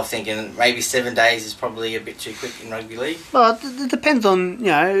they were thinking maybe 7 days is probably a bit too quick in rugby league. Well, it depends on,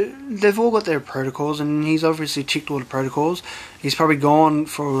 they've all got their protocols, and he's obviously ticked all the protocols. He's probably gone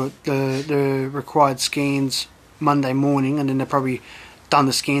for the required scans Monday morning, and then they're probably done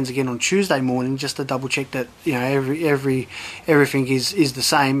the scans again on Tuesday morning just to double check that everything is the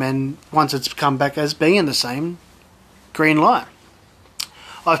same, and once it's come back as being the same, green light.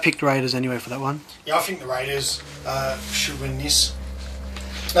 I've picked Raiders anyway for that one. Yeah, I think the Raiders should win this.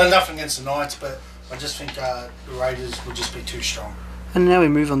 No, nothing against the Knights, but I just think the Raiders will just be too strong. And now we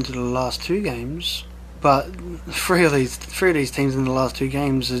move on to the last two games, but three of these teams in the last two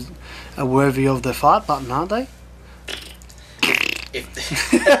games are worthy of the fight button, aren't they?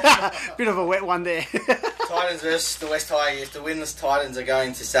 Bit of a wet one there. Titans versus the West Tigers. If the winless Titans are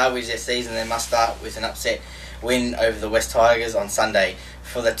going to salvage their season, they must start with an upset win over the West Tigers on Sunday.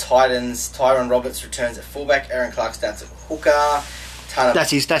 For the Titans, Tyrone Roberts returns at fullback. Aaron Clark starts at hooker.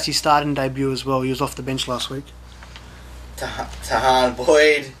 That's his starting debut as well. He was off the bench last week. Tahan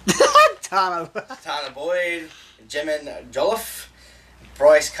Boyd. Tana Boyd. Jemin Jolliffe.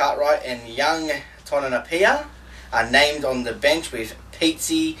 Bryce Cartwright and young Tonanapia are named on the bench with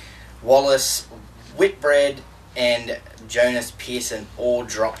Pizzi, Wallace, Whitbread, and Jonas Pearson all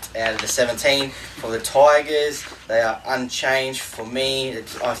dropped out of the 17. For the Tigers, they are unchanged. For me,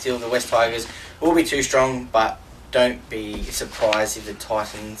 I feel the West Tigers will be too strong, but don't be surprised if the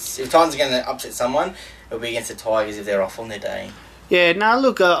Titans are going to upset someone, it'll be against the Tigers if they're off on their day. Yeah, now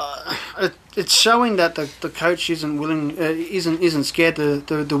look, it's showing that the coach isn't willing, isn't scared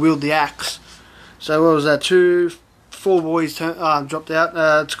to wield the axe. So what was that? 4 boys dropped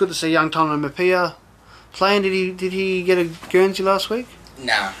out. It's good to see young Tonu Mapia playing. Did he get a Guernsey last week?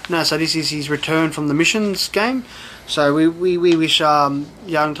 No. So this is his return from the Missions game. So we wish young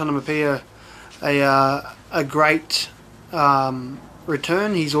Tonu Mapia a great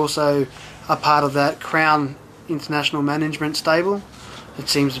return. He's also a part of that Crown International Management stable. It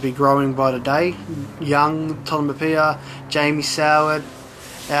seems to be growing by the day. Young Tonu Mapia, Jamie Soward,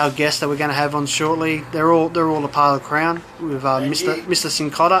 our guest that we're going to have on shortly. They're all a part of the Crown with Mr.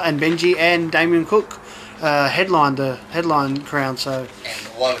 Sincotta and Benji and Damien Cook headline Crown. So, and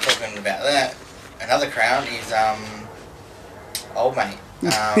while we're talking about that, another Crown is old mate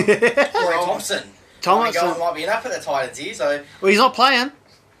Corey Thompson. Might be enough at the Titans here. So well, he's not playing.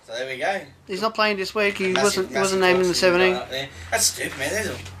 So there we go. He's not playing this week. He Massive wasn't named in the 17. That's stupid, man.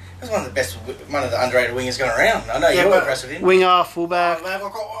 That's one of the underrated wingers going around. I know you're impressed with him. Winger, fullback.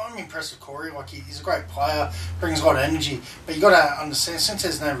 I'm impressed with Corey. He's a great player, brings a lot of energy. But you got to understand, since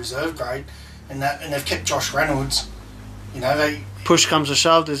there's no reserve grade, and they've kept Josh Reynolds. Push comes to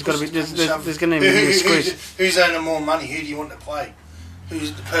shove. There's going to be a squeeze. Who's earning more money? Who do you want to play?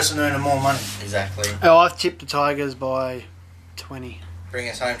 Who's the person earning more money? Exactly. Oh, I've tipped the Tigers by 20. Bring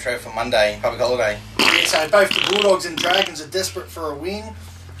us home, Trev, for Monday, public holiday. Yeah, so both the Bulldogs and Dragons are desperate for a win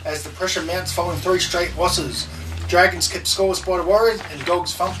as the pressure mounts following 3 straight losses. Dragons kept scoreless by the Warriors and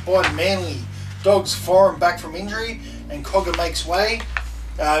Dogs thumped by Manly. Dogs foreign back from injury and Cogger makes way.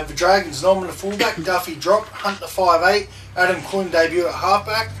 The Dragons Norman the fullback, Duffy dropped, Hunt the 5'8", Adam Quinn debut at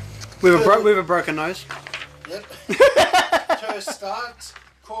halfback. With a broken nose. Yep. Tur starts.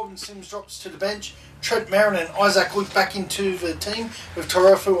 Corbin Sims drops to the bench. Trent Merrin and Isaac Luke back into the team with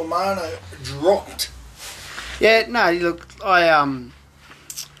Tarofu Amano dropped. Yeah, no, look, I've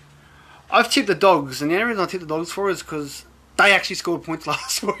tipped the Dogs, and the only reason I tipped the Dogs for is because they actually scored points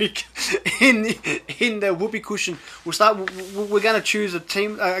last week in the whoopee cushion. We're going to choose a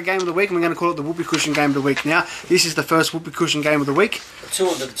game of the week, and we're going to call it the whoopee cushion game of the week. Now, this is the first whoopee cushion game of the week. Two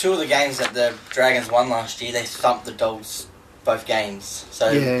of the games that the Dragons won last year, they thumped the Dogs both games.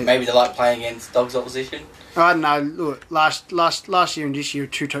 So maybe they like playing against Dogs opposition. I don't know. Look, last year and this year are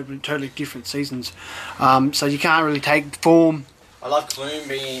two totally different seasons. So you can't really take form. I love Clune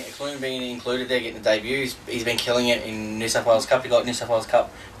being included there, getting the debut. He's been killing it in New South Wales Cup. He got New South Wales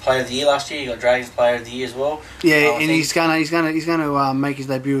Cup Player of the Year last year. He got Dragons Player of the Year as well. Yeah, and he's gonna make his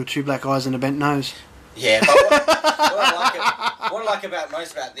debut with 2 black eyes and a bent nose. Yeah, but what I like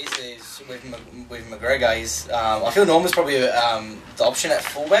most about this is with McGregor is I feel Norman's probably the option at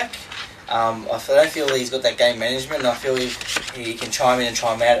fullback. I don't feel he's got that game management, and I feel he can chime in and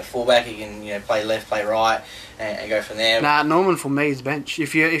chime out at fullback. He can play left, play right, and go from there. Nah, Norman for me is bench.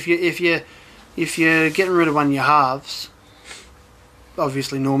 If you're getting rid of one of your halves,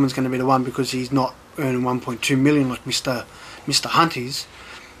 obviously Norman's going to be the one because he's not earning 1.2 million like Mr. Hunt is.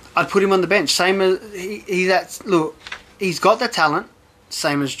 I'd put him on the bench. Same as he's got the talent.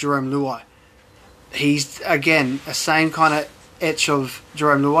 Same as Jerome Luai. He's again the same kind of etch of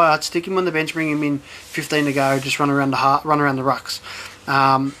Jerome Luai. I'd stick him on the bench, bring him in 15 to go, just run around the rucks.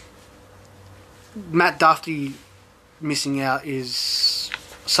 Matt Duffy missing out is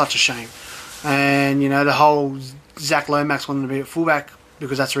such a shame, and the whole Zach Lomax wanting to be at fullback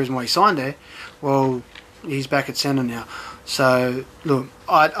because that's the reason why he signed there. Well, he's back at centre now. So look,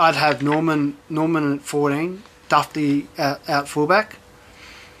 I'd have Norman at 14, Duffy out fullback.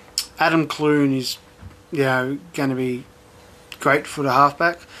 Adam Clune is going to be great for the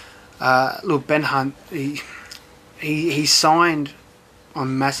halfback. Look, Ben Hunt, he signed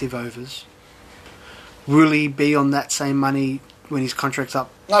on massive overs. Will he be on that same money when his contract's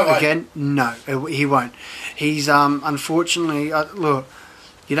up again? No, he won't. He's unfortunately look.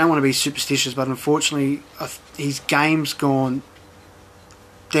 You don't want to be superstitious, but unfortunately, his game's gone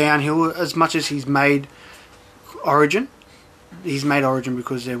downhill. As much as he's made Origin,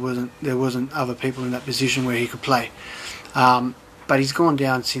 because there wasn't other people in that position where he could play. But he's gone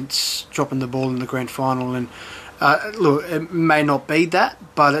down since dropping the ball in the grand final. And look, it may not be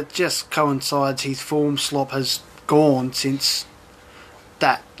that, but it just coincides. His form slop has gone since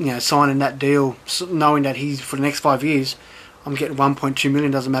that. Signing that deal, knowing that he's for the next 5 years. I'm getting 1.2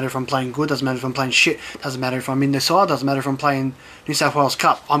 million. Doesn't matter if I'm playing good. Doesn't matter if I'm playing shit. Doesn't matter if I'm in the side. Doesn't matter if I'm playing New South Wales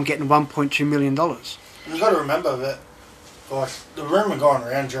Cup. I'm getting $1.2 million. And you got to remember that, like, the rumour going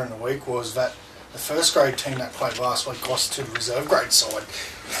around during the week was that the first grade team that played last week lost to the reserve grade side.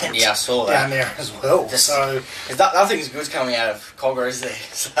 Yeah, I saw that. Down there as well. So nothing's good coming out of Cogger, is there?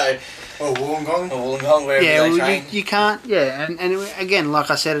 So, or Wollongong, wherever they train. You can't. Yeah, and again, like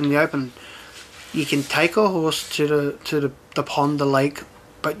I said in the open, you can take a horse to the pond, the lake,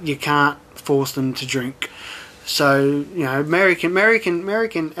 but you can't force them to drink. So, you know, Mary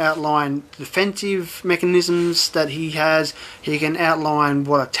can outline defensive mechanisms that he has. He can outline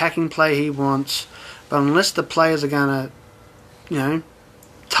what attacking play he wants. But unless the players are going to, you know,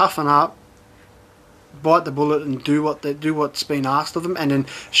 toughen up, bite the bullet and do what's been asked of them, and then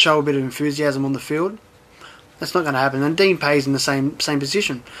show a bit of enthusiasm on the field, that's not going to happen. And Dean Pay's in the same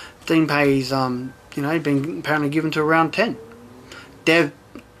position. Dean Pay's, been apparently given to around 10.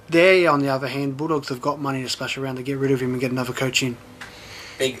 They, on the other hand, Bulldogs have got money to splash around to get rid of him and get another coach in.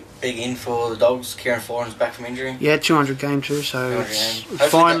 Big in for the Dogs. Kieran Foran's back from injury. Yeah, 200 game too, so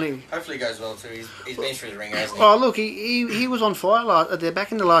hopefully it goes well too. He's been through the ringer, hasn't he? Oh, look, he was on fire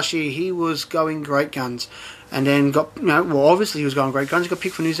back in the last year. He was going great guns, and then obviously he was going great guns. He got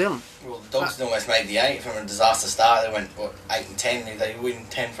picked for New Zealand. Well, the Dogs almost made the 8 from a disaster start. They went 8 and 10. They win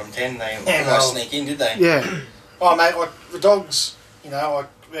 10 from 10. They almost sneak in, did they? Yeah. Oh, mate, like the Dogs,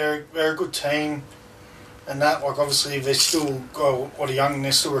 they're a good team, and that, like, obviously they're still young.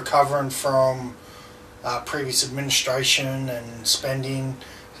 They're still recovering from previous administration and spending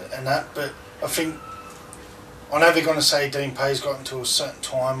and that. But I know they're going to say Dean Pay's gotten to a certain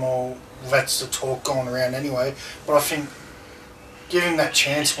time, or that's the talk going around anyway. But I think give him that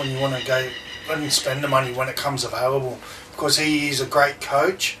chance when you want to go, let him spend the money when it comes available, because he is a great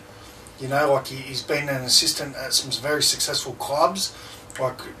coach. He's been an assistant at some very successful clubs,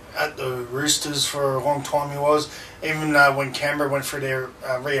 like at the Roosters for a long time he was. Even when Canberra went through their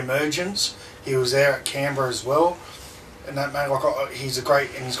re-emergence, he was there at Canberra as well. And that man, he's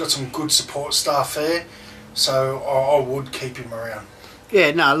he's got some good support staff there. So I would keep him around.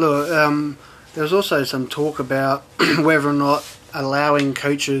 Yeah, no, look, there was also some talk about whether or not allowing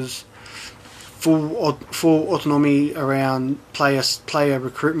coaches full autonomy around player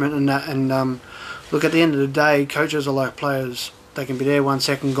recruitment and that. And look, at the end of the day, coaches are like players. They can be there 1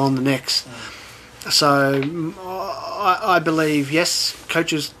 second, gone the next. So I believe, yes,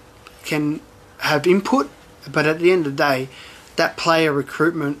 coaches can have input, but at the end of the day, that player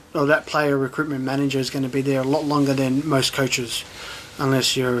recruitment manager is going to be there a lot longer than most coaches,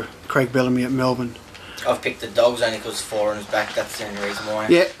 unless you're Craig Bellamy at Melbourne. I've picked the Dogs only because Foran's back. That's the only reason why.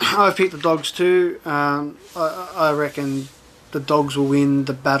 Yeah, I've picked the Dogs too. I reckon the Dogs will win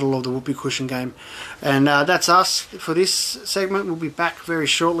the battle of the whoopee cushion game. And that's us for this segment. We'll be back very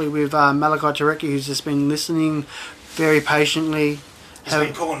shortly with Malachi Tareke, who's just been listening very patiently. He's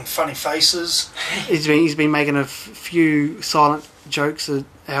been pulling funny faces. He's been making a few silent jokes at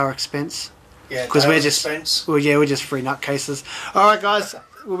our expense. Yeah, because we're just expense. Well, yeah, we're just free nutcases. All right, guys,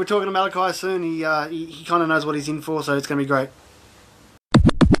 we'll be talking to Malachi soon. He kind of knows what he's in for, so it's going to be great.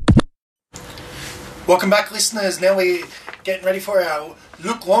 Welcome back, listeners. Now we're getting ready for our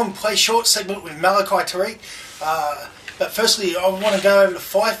Look Long, Play Short segment with Malachi Tareke. But firstly, I want to go over to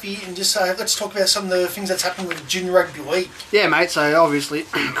Fifey and just let's talk about some of the things that's happening with Junior Rugby League. Yeah, mate. So obviously,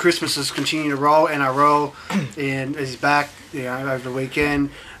 Christmas has continued to roll. NRL and is back. Over the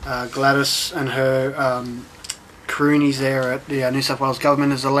weekend, Gladys and her croonies there at the New South Wales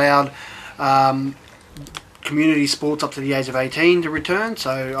government has allowed community sports up to the age of 18 to return.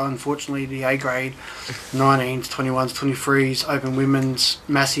 So unfortunately, the A grade, 19s, 21s, 23s, Open Women's,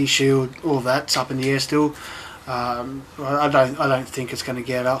 Massey Shield, all that's up in the air still. I don't think it's going to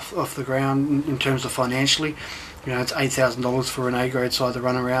get off the ground in terms of financially. It's $8,000 for an A grade side to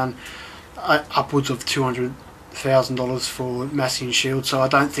run around, upwards of $200,000 for Massey and Shield. So I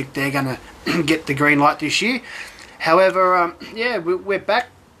don't think they're going to get the green light this year. However, we're back.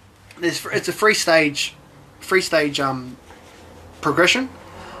 It's a free stage progression.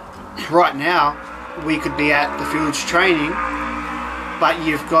 Right now, we could be at the fields training, but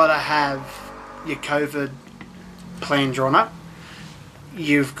you've got to have your COVID plan drawn up.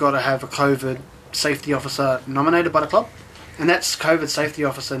 You've got to have a COVID safety officer nominated by the club, and that COVID safety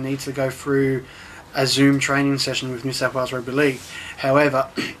officer needs to go through a Zoom training session with New South Wales Rugby League. However,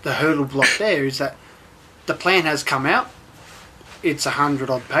 the hurdle block there is that the plan has come out. It's 100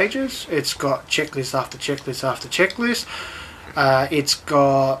 odd pages. It's got checklist after checklist after checklist. It's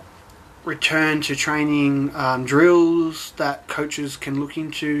got return to training drills that coaches can look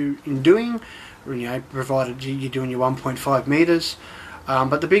into in doing, provided you're doing your 1.5 metres.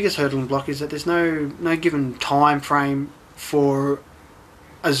 But the biggest hurdle and block is that there's no given time frame for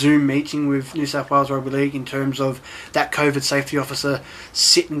a Zoom meeting with New South Wales Rugby League in terms of that COVID safety officer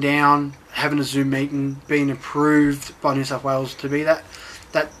sitting down, having a Zoom meeting, being approved by New South Wales to be that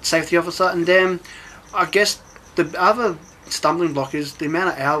safety officer. And then I guess the other stumbling block is the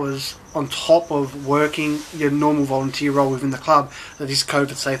amount of hours on top of working your normal volunteer role within the club that this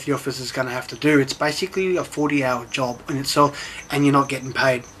COVID safety officer is going to have to do. It's basically a 40-hour job in itself, and you're not getting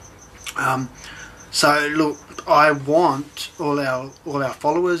paid. So look, I want all our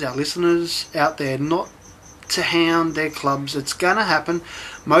followers, our listeners out there not to hound their clubs. It's going to happen.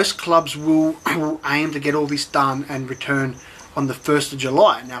 Most clubs will aim to get all this done and return on the 1st of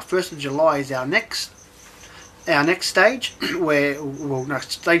July. Now, 1st of July is our next stage, where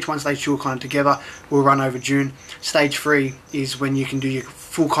stage 1, stage 2 are kind of together. We'll run over June. Stage 3 is when you can do your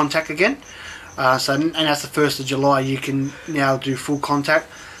full contact again. And that's the 1st of July. You can now do full contact.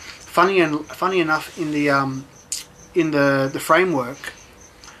 Funny enough, in the framework,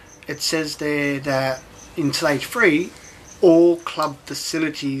 it says there that in stage 3, all club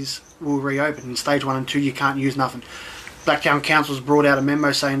facilities will reopen. In stage 1 and 2, you can't use nothing. Blacktown Council's brought out a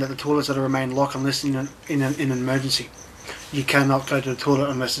memo saying that the toilets are to remain locked unless in an emergency. You cannot go to the toilet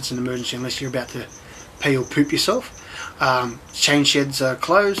unless it's an emergency, unless you're about to pee or poop yourself. Chain sheds are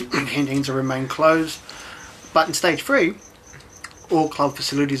closed, canteens will remain closed. But in stage 3, all club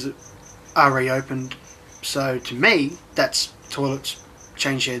facilities are reopened. So to me, that's toilets,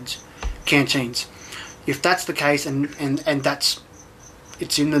 chain sheds, canteens. If that's the case, and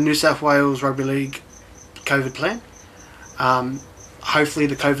it's in the New South Wales Rugby League COVID plan. Hopefully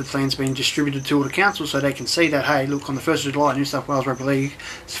the COVID plan's been distributed to all the councils so they can see that, hey, look, on the 1st of July, New South Wales Rugby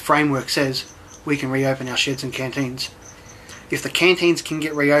League's framework says we can reopen our sheds and canteens. If the canteens can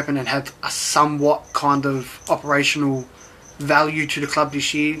get reopened and have a somewhat kind of operational value to the club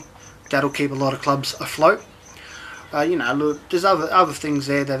this year, that'll keep a lot of clubs afloat. Look, there's other things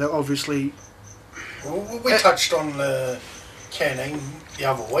there that are obviously... Well, we touched on the canteen the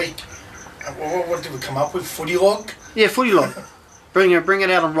other week. What did we come up with? Footy log? Yeah, footy log. Bring it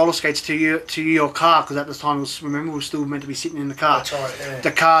out on roller skates to your car, because at the time, we were still meant to be sitting in the car. That's right, yeah.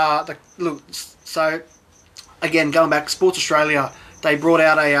 The car, so again, going back, Sports Australia, they brought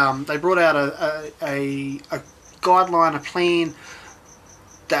out a guideline, a plan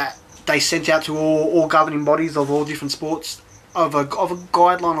that they sent out to all governing bodies of all different sports of a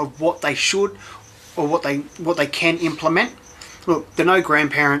guideline of what they should or what they can implement. Look, there are no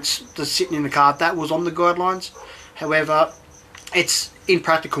grandparents just sitting in the car. That was on the guidelines. However, it's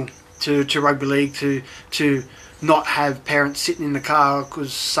impractical to rugby league to not have parents sitting in the car,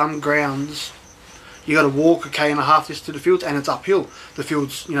 because some grounds you got to walk a k&a-half just to the field, and it's uphill. The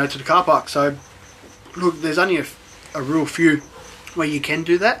field's to the car park. So look, there's only a real few where you can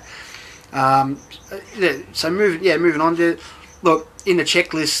do that. So moving on to look, in the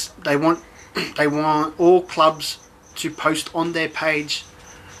checklist, they want all clubs to post on their page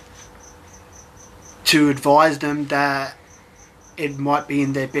to advise them that it might be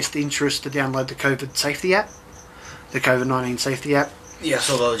in their best interest to download the COVID safety app, the COVID-19 safety app. Yeah, I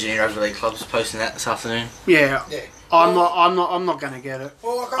saw a lot of junior rugby league clubs posting that this afternoon. Yeah. I'm not going to get it.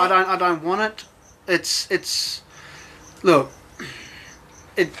 Well, I don't want it. It's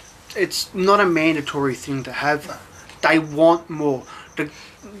not a mandatory thing to have. They want more. The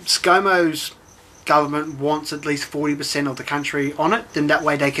ScoMo's government wants at least 40% of the country on it. Then that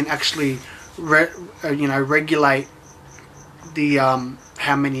way they can actually regulate the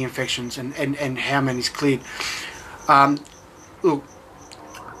how many infections and how many's cleared. Look,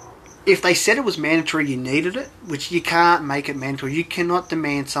 if they said it was mandatory, you needed it, which you can't make it mandatory. You cannot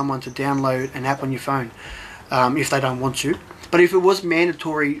demand someone to download an app on your phone if they don't want to. But if it was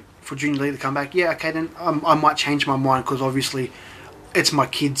mandatory for Junior League to come back, yeah, okay, then I might change my mind, because obviously it's my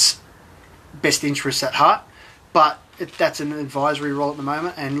kids' best interests at heart. But that's an advisory role at the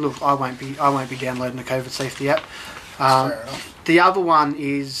moment, and look, I won't be downloading the COVID safety app. The other one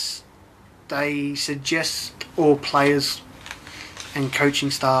is they suggest all players and coaching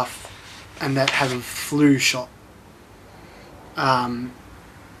staff and that have a flu shot.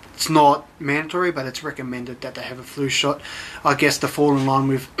 It's not mandatory, but it's recommended that they have a flu shot. I guess to fall in line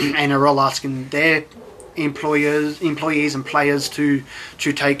with NRL asking their employees and players to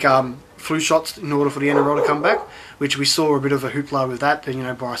take flu shots in order for the NRL to come back, which we saw a bit of a hoopla with that,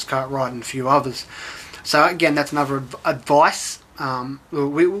 Bryce Cartwright and a few others. So again, that's another advice.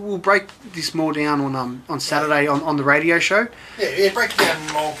 We'll break this more down on Saturday on the radio show. Yeah, break it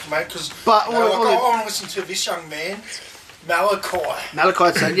down more, mate, because I want to listen to this young man,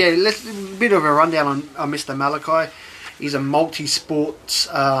 Malachi. So yeah, let's a bit of a rundown on Mr. Malachi. He's a multi-sports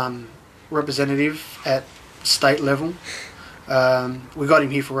representative at state level. We got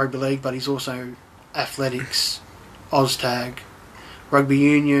him here for rugby league, but he's also athletics, OzTag, rugby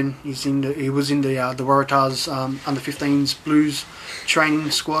union. He was in the Waratahs under 15s Blues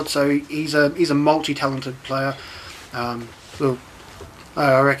training squad. So he's a multi-talented player. Well,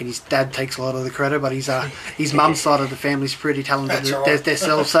 I reckon his dad takes a lot of the credit, but his mum's side of the family's pretty talented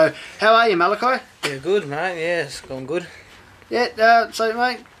themselves. So how are you, Malachi? Yeah, good, mate. Yeah, it's going good. Yeah. So,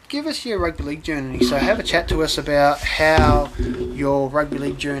 mate, give us your rugby league journey. So have a chat to us about how your rugby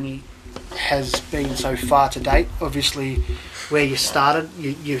league journey has been so far to date. Obviously, where you started,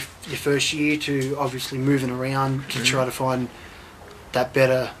 your first year, to obviously moving around to try to find that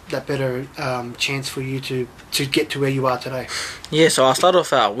better chance for you to get to where you are today. Yeah, so I started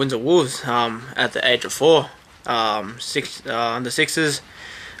off at Windsor Wolves at the age of 4, under sixes.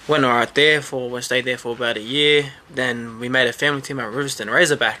 Went alright there stayed there for about a year. Then we made a family team at Riverstone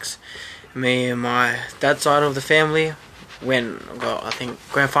Razorbacks. Me and my dad's side of the family got I think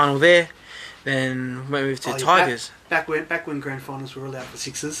grand final there. Then moved to Tigers. Back when grand finals were allowed for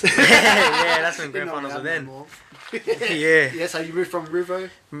sixes. Yeah, that's when grand finals were then. Yeah. Yeah, so you moved from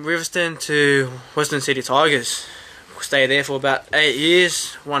Riverstone to Western City Tigers. Stayed there for about 8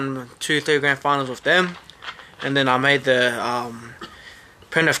 years. Won 2-3 grand finals with them. And then I made the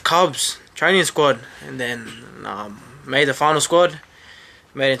Penrith Cubs training squad. And then made the final squad.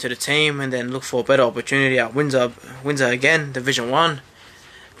 Made into the team. And then looked for a better opportunity at Windsor again, Division 1.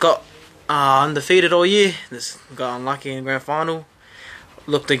 Got undefeated all year. Just got unlucky in grand final.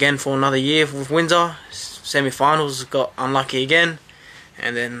 Looked again for another year with Windsor. Semi-finals, got unlucky again.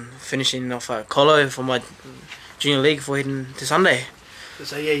 And then finishing off at Colo for my junior league before heading to Sunday.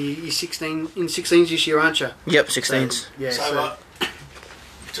 So yeah, you're 16 in 16s this year, aren't you? Yep, 16s. So, yeah.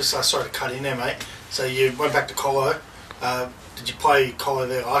 Sorry to cut in there, mate. So you went back to Colo. Did you play Colo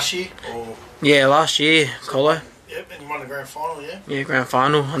there last year? Or? Yeah, last year, Colo. Yep, and you won the grand final, yeah? Yeah, grand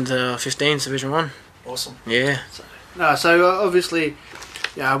final under 15s, Division 1. Awesome. Yeah. So obviously,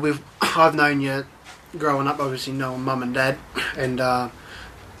 yeah, I've known you growing up, obviously knowing mum and dad, and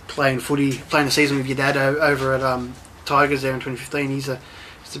playing the season with your dad over at Tigers there in 2015. He's a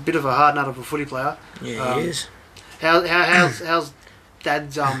bit of a hard nut of a footy player. Yeah, he is. How's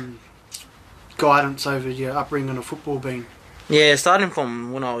dad's guidance over your upbringing of football been? Yeah, starting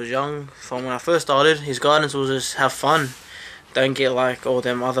from when I was young, from when I first started, his guidance was just have fun. Don't get like all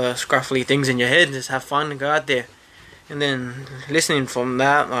them other scruffly things in your head. Just have fun and go out there. And then listening from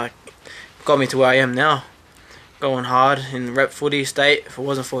that, like, got me to where I am now. Going hard in rep footy state. If it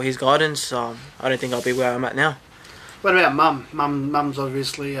wasn't for his guidance, I don't think I'd be where I'm at now. What about mum? Mum's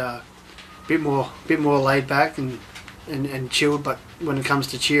obviously a bit more laid back and chilled, but when it comes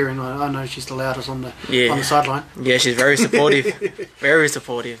to cheering, I know she's the loudest on the sideline. Yeah, she's very supportive. Very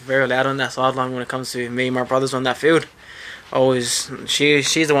supportive. Very loud on that sideline when it comes to me and my brothers on that field.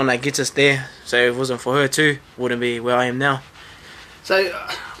 She's the one that gets us there. So if it wasn't for her too, wouldn't be where I am now. So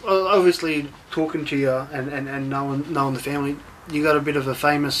obviously talking to you and knowing the family, you got a bit of a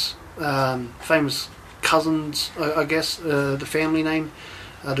famous cousins, I guess, the family name,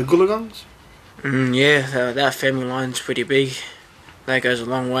 the Goolagons. Yeah, that family line's pretty big. That goes a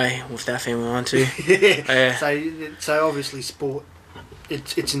long way with that family line too. So obviously sport,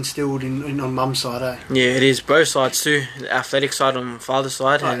 it's instilled on mum's side, eh? Yeah, it is both sides too. The athletic side on father's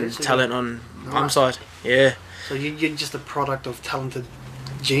side and talent on mum's side. Yeah. So you're just a product of talented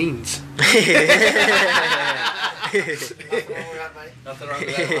genes. Nothing wrong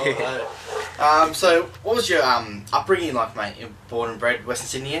with that. So what was your upbringing like, mate? You're born and bred Western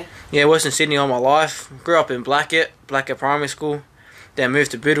Sydney, yeah? Yeah, Western Sydney all my life. Grew up in Blackett Primary School. Then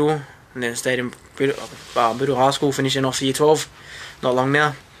moved to Biddle, and then stayed in Biddle High School, finishing off year 12. Not long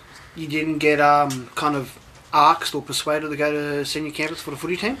now. You didn't get kind of asked or persuaded to go to senior campus for the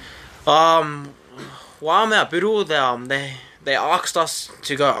footy team? While I'm at Biddle, they asked us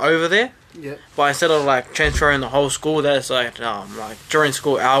to go over there. Yeah. But instead of like transferring the whole school, that's like during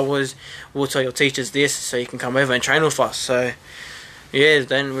school hours, we'll tell your teachers this so you can come over and train with us. So yeah, they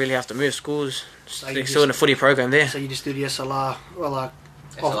didn't really have to move schools. They're still in the footy program there. So you just do the SLR, or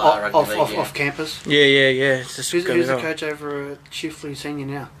SLR off campus? Yeah. It's just who's the coach over at Chifley Senior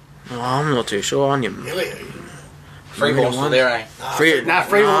now? Oh, I'm not too sure on you. Really? Freeborn's still there, eh?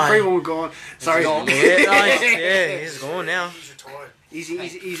 Freeborn gone. Sorry. Yeah, he's gone now. He's retired. He's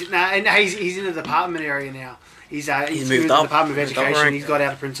in the department area now. He's moved to the up. Department of Education. He's got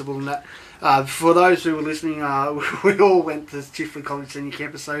out of principal and that. For those who were listening, we all went to Chifley College Senior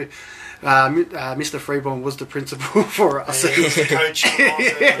Campus, so Mr. Freeborn was the principal for us. He was the coach.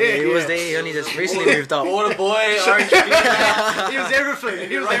 He was there. He only just recently moved up. Water boy, orange beer. He was everything.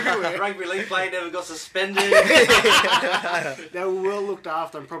 He was everywhere. Rugby league player never got suspended. They were well looked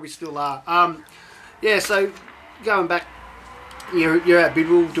after and probably still are. So going back, you're at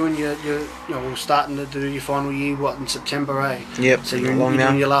Bidwell doing your starting to do your final year in September, eh? Yep. So you're long now.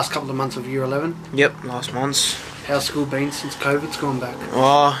 doing your last couple of months of year 11. Yep, last months. How's school been since COVID's gone back?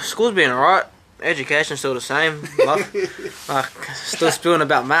 Oh, school's been alright. Education's still the same. Still spewing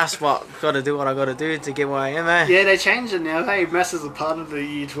about maths, but got to do what I got to do to get where I am, eh? Yeah, they changed it now. Hey, maths is a part of the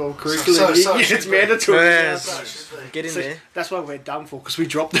Year 12 curriculum. So It's mandatory. Yeah, now. get in there. That's why we're done for, because we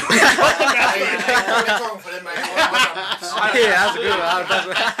dropped it. What's wrong for them, mate? Yeah, that's a good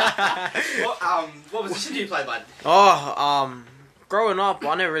one. What position do you play, bud? Growing up,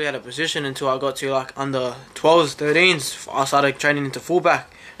 I never really had a position until I got to like under 12s, 13s. I started training into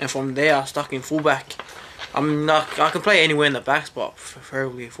fullback, and from there I stuck in fullback. I can play anywhere in the back spot,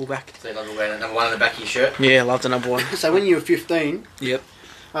 preferably fullback. So you love to wear number 1 on the back of your shirt? Yeah, love the number 1. So when you were 15, Yep.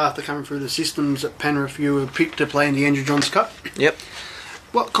 after coming through the systems at Penrith, you were picked to play in the Andrew Johns Cup. Yep.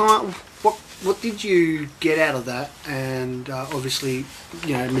 What did you get out of that? And obviously,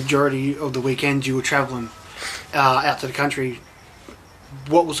 majority of the weekends you were travelling out to the country.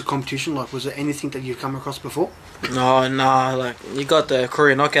 What was the competition like? Was there anything that you've come across before? No, like you got the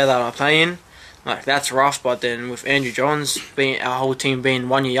Korea knockout that I'm playing. Like that's rough, but then with Andrew Johns being our whole team being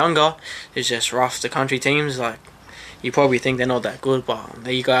 1 year younger, it's just rough. The country teams, like you probably think they're not that good, but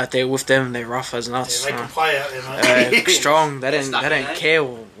you go out there with them, they're rough as nuts. Yeah, they can play out there, mate. Strong. They don't care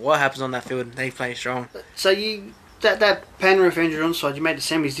what happens on that field. They play strong. So that Penrith Andrew Johns side, you made the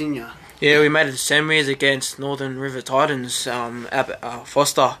semis, didn't you? Yeah, we made it to semis against Northern River Titans.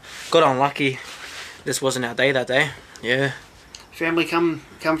 Foster got unlucky. This wasn't our day that day. Yeah. Family come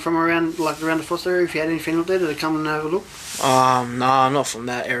from around the Foster area. If you had any family there, did they come and have a look? No, I'm not from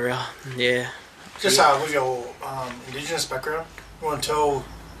that area. Yeah. Just with your Indigenous background, you want to tell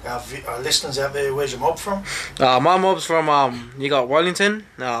our listeners out there where's your mob from? My mob's from you got Wellington.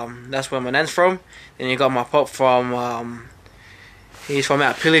 That's where my nan's from. Then you got my pop from he's from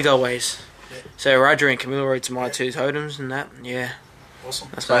out Pilliga ways. Yeah. So Roger and Camilla are my two totems and that. Yeah. Awesome.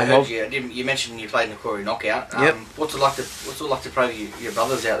 That's So my I mob. heard you mentioned you played in the Corey knockout. Yep. What's it like to play with your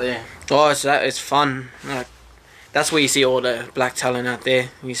brothers out there? Oh, it's fun. Like that's where you see all the black talent out there.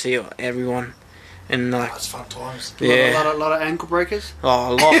 You see everyone, and like That's fun times. yeah, A lot of ankle breakers.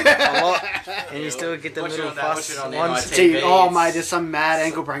 oh a lot, and you still get the Watch it little on that, watch fast it on ones. NITV. See, It's- mate, there's some mad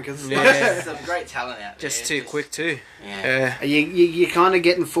ankle breakers. Yeah. Some great talent out there. Just too quick too. Yeah. Are you kind of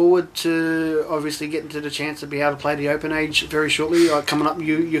getting forward to obviously getting to the chance to be able to play the Open Age very shortly? Like coming up,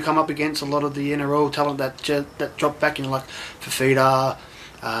 you come up against a lot of the NRL talent that dropped back, like Fafita,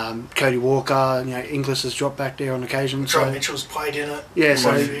 Cody Walker, Inglis has dropped back there on occasion. Troy So Mitchell's played in it. Yeah,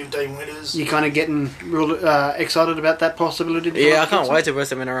 so- 15 winners. you kind of getting real excited about that possibility. to come Yeah, I up can't against wait to verse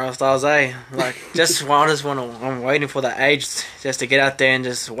them in NRL stars, eh? Like, I'm waiting for that age just to get out there and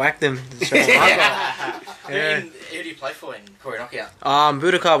just whack them. Show them what I got. Yeah. Who do you play for in Corey knockout?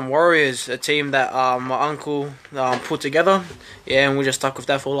 Buddha Carbon Warriors, a team that my uncle put together. Yeah, and we just stuck with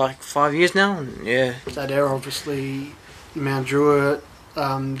that for like 5 years now. And yeah. them? So they're obviously Mount Druitt,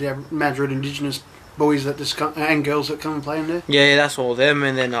 they're Mount Druitt Indigenous boys and girls that come and play in there. Yeah, that's all them.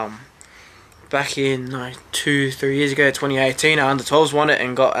 And then back in like 2-3 years ago, 2018, our under 12s won it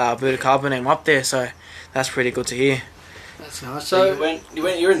and got Buddha Carbon name up there. So that's pretty good to hear. That's nice. So So you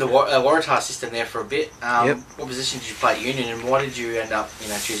were in the Waratah system there for a bit. Yep. What position did you play at Union, and why did you end up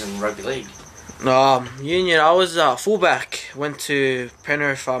choosing rugby league? Union, I was fullback. Went to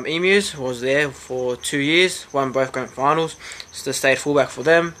Penrith Emus. Was there for 2 years. Won both grand finals. So stayed fullback for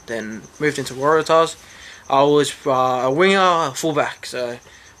them. Then moved into Waratahs. I was a winger, a fullback. So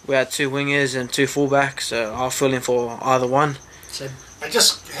we had 2 wingers and 2 fullbacks. So I'll fill in for either one. And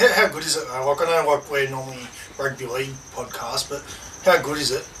just how good is it though? Like I know we're normally rugby league podcast, but how good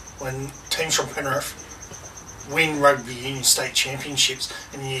is it when teams from Penrith win rugby union state championships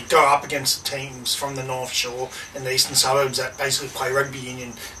and you go up against teams from the North Shore and the eastern suburbs that basically play rugby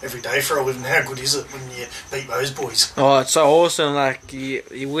union every day for a living? How good is it when you beat those boys? Oh, it's so awesome. Like we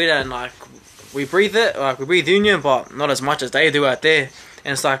don't we breathe it. Like we breathe Union, but not as much as they do out there.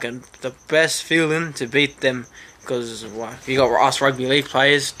 And it's like the best feeling to beat them. Because you got us rugby league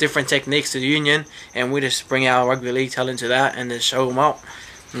players, different techniques to the Union, and we just bring our rugby league talent to that and just show them up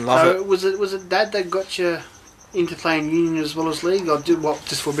and love it. was it Dad that got you into playing union as well as league, or did what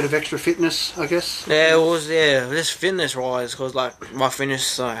just for a bit of extra fitness, I guess? Yeah, it was just fitness wise, because like my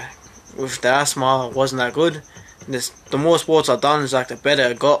fitness with the asthma wasn't that good. The more sports I've done, is like the better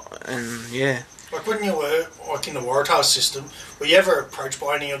I got, and yeah. Like when you were like in the Waratah system, were you ever approached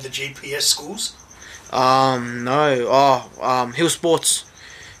by any of the GPS schools? No. Hill Sports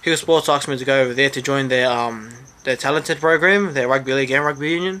asked me to go over there to join their talented program, their rugby league and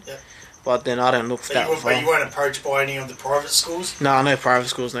rugby union. Yeah. But then I didn't look for that. But you weren't approached by any of the private schools? No, no private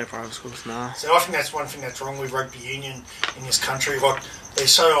schools, nah. So I think that's one thing that's wrong with rugby union in this country. Like, they're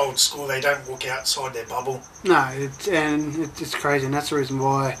so old school, they don't look outside their bubble. No, it's crazy, and that's the reason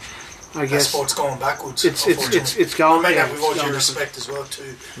why I guess that sport's going backwards. It's going. I mean that yeah, with all it's due going respect as well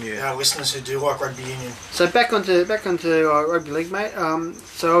to our listeners who do like rugby union. So back onto rugby league, mate.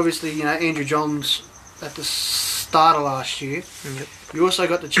 So obviously, Andrew Johns at the start of last year. Yep. You also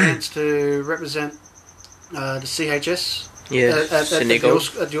got the chance to represent the CHS. Yeah,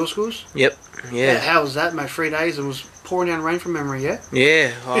 at your schools. Yep. Yeah. How was that, mate? 3 days. It was pouring down rain from memory. Yeah.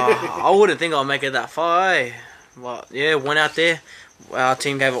 Yeah. I wouldn't think I'll make it that far. But yeah, went out there. Our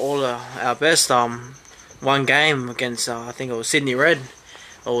team gave it all our best. One game against I think it was Sydney Red.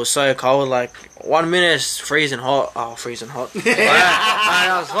 It was so cold. Like 1 minute it's freezing hot. Oh, freezing hot. It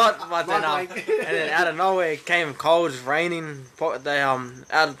was hot, but then and then out of nowhere it came cold, it's raining. They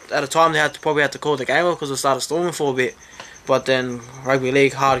at a time they probably had to call the game off because it started storming for a bit. But then rugby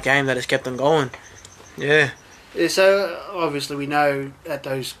league, hard game, they just kept on going. Yeah. Yeah, so obviously we know at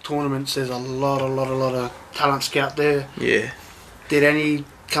those tournaments there's a lot of talent scout there. Yeah. Did any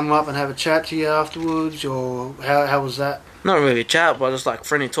come up and have a chat to you afterwards, or how was that? Not really chat, but just like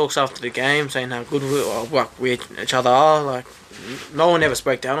friendly talks after the game, saying how good we each other are. Like no one ever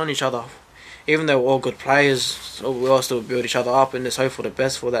spoke down on each other, even though we're all good players. So we all still build each other up and just hope for the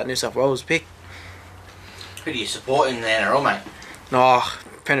best for that New South Wales pick. Who do you support in the NRL, mate? No,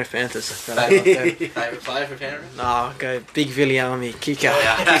 Penrith Panthers. Favourite player for Penrith? No, go Big Viliami, kicker.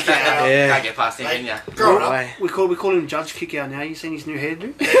 Yeah. Can't get past him, can you? Growing up, We call him Judge Kicker now. You seen his new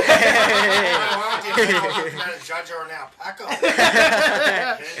hairdo? I didn't know I was a judge or an alpaca.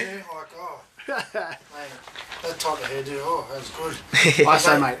 That type of hairdo, that was good.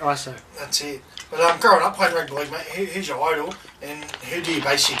 ISO, mate, ISO. That's it. But growing up playing rugby league, mate, who's your idol and who do you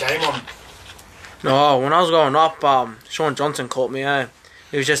base your game on? No, when I was growing up, Sean Johnson caught me. It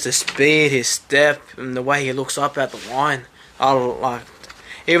was just his speed, his step, and the way he looks up at the line.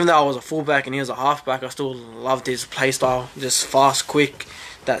 Even though I was a fullback and he was a halfback, I still loved his play style. Just fast, quick.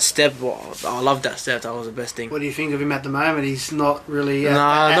 That step, I loved that step. That was the best thing. What do you think of him at the moment? He's not really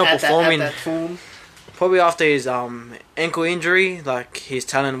not performing. At that form. Probably after his ankle injury, like his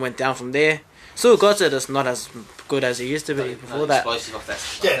talent went down from there. Still got it, just not as good as he used to be before that. Explosive off that.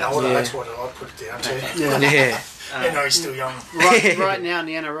 That's what I'd put it down to. Yeah. He's still young. Right now in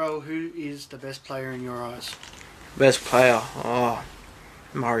the NRL, who is the best player in your eyes? Best player?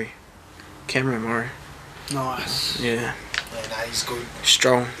 Murray. Cameron Murray. Nice. Yeah. Yeah, he's good.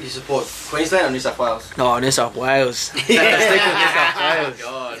 Strong. You support Queensland or New South Wales? No, New South Wales. Stick with New South Wales.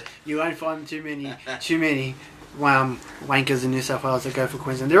 God. You won't find too many wankers in New South Wales that go for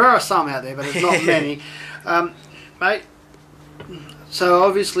Queensland. There are some out there, but it's not many. Mate, so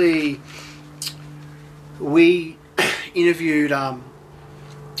obviously we interviewed a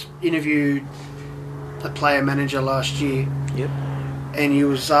player manager last year. Yep. And he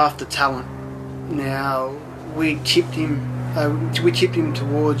was after talent. Now we tipped him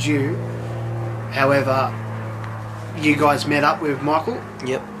towards you. However, you guys met up with Michael.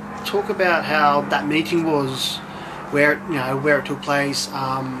 Yep. Talk about how that meeting was, where it took place,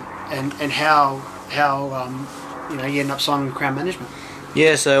 and how you ended up signing with Crown Management.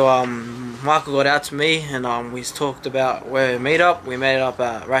 Yeah, so Michael got out to me and we talked about where we meet up. We met up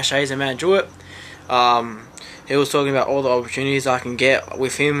at Rashay's and Mount Jewett. He was talking about all the opportunities I can get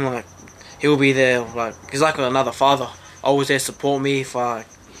with him. Like he'll be there. Like he's like another father. Always there to support me if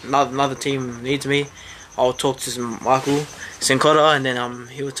another team needs me. I'll talk to Michael Sincotta and then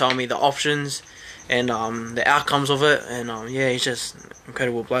he will tell me the options and the outcomes of it. And he's just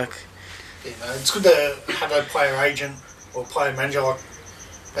incredible bloke. Yeah, it's good to have a player agent or player manager like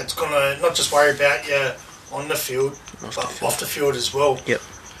that's gonna not just worry about you on the field, but off the field as well. Yep.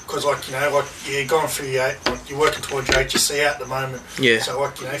 Because you're going through you're working towards your HSC at the moment. Yeah. So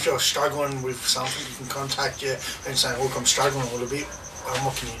if you're struggling with something, you can contact you and say, look, I'm struggling a little bit.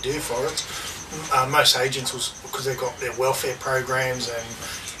 What can you do for it? Most agents, because they've got their welfare programs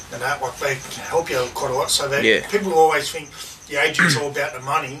and that, they can help you quite a lot. So people always think the agent's all about the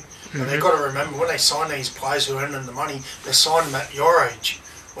money, but they've got to remember when they sign these players who earn them the money, they sign them at your age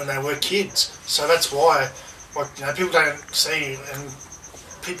when they were kids. So that's why people don't see, and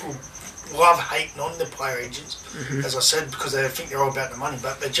people love hating on the player agents, as I said, because they think they're all about the money,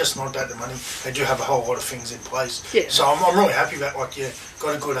 but they're just not about the money. They do have a whole lot of things in place. Yeah. So I'm really happy that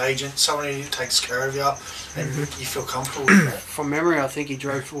got a good agent, someone who takes care of you, and you feel comfortable with that. From memory, I think he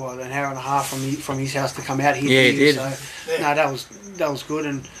drove for an hour and a half from his house to come out here. Yeah, he did. So, no, that was good,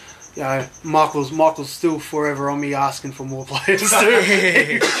 and Michael's still forever on me asking for more players too.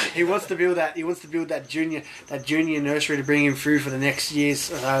 he wants to build that junior nursery to bring him through for the next years.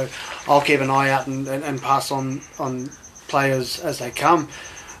 So I'll keep an eye out and pass on players as they come.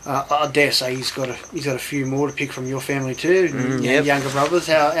 I dare say he's got a few more to pick from your family too. Yep. Younger brothers,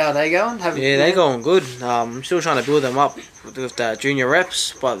 how are they going? They're going good. I'm still trying to build them up with the junior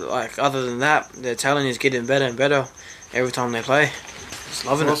reps, but like other than that, their talent is getting better and better every time they play. Just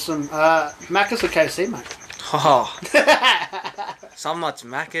loving awesome. Macca's or KFC, mate? Oh. Some like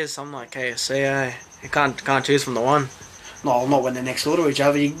Macca's, some like KFC. You can't choose from the one. No, not when they're next door to each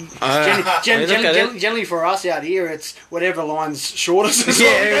other. Generally for us out here, it's whatever line's shortest.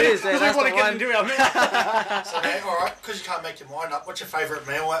 Yeah, it is. We want to get into our mouth. So, alright, because you can't make your mind up, what's your favourite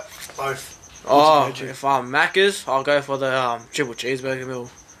meal at both? If I'm Macca's, I'll go for the triple cheeseburger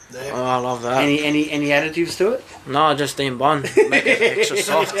meal. Yeah. Oh, I love that. Any additives to it? No, just steamed bun. Make it extra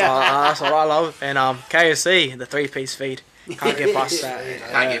soft. That's what I love. And KFC, the 3-piece feed. Can't get past that.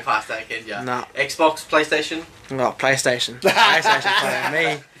 Can't get past that, can ya? No. Xbox, PlayStation, No, PlayStation. PlayStation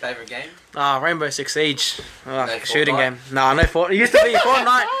player. Me. favourite game? Rainbow Six Siege. No Shooting Fortnite? game. No, no Fortnite. It used to be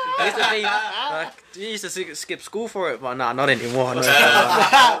Fortnite. You used to skip school for it, but not anymore. No.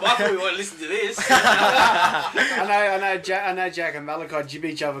 I thought we want to listen to this. I know Jack and Malachi jib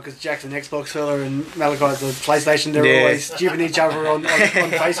each other because Jack's an Xbox fella and Malachi's a PlayStation. They're always jibbing each other on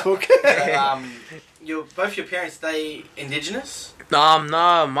Facebook. Both your parents, they Indigenous?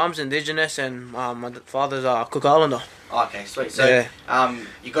 No, mum's Indigenous and my father's Cook Islander. Oh, okay, sweet. So,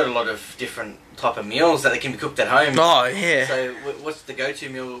 you got a lot of different type of meals that can be cooked at home. Oh, yeah. So, what's the go-to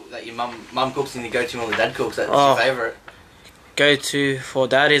meal that your mum cooks and the go-to meal that dad cooks? That's your favourite? Go-to for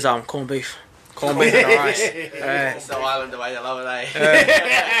dad is corned beef. Corned beef and rice. It's the island the way they love it, eh?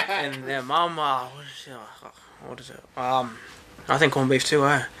 And then mum, what is it? I think corned beef too,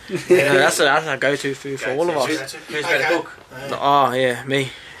 eh? That's a go-to food for all of us. Who's better to cook? Oh, yeah, me.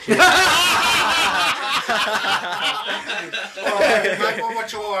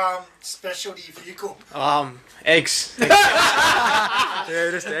 What's your specialty for you cook? Eggs. Yeah,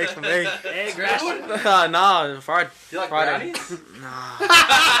 just the eggs for me. Egg rash. No, fried. Do you like fried brownies? Nah,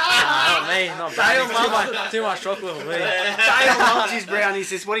 not me. Not brownies. Too much chocolate for me. Dale loves his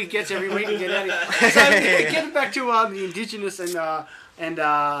brownies. It's what he gets every week to get out of here. So getting back to the Indigenous and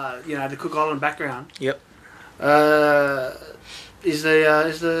the Cook Island background. Yep. Is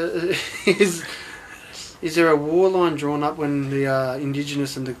there a war line drawn up when the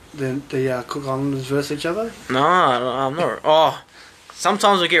Indigenous and the Cook Islanders verse each other? No, I'm not. Oh,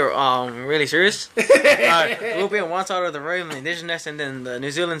 sometimes we get really serious. We'll be on one side of the room, the Indigenous, and then the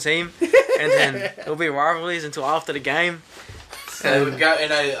New Zealand team, and then there'll be rivalries until after the game. So we go.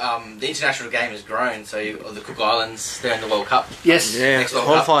 The international game has grown. So the Cook Islands, they're in the World Cup. Yes. Yeah, Next World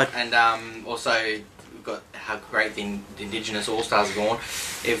qualified. Cup. And also we've got how great the Indigenous All Stars have gone.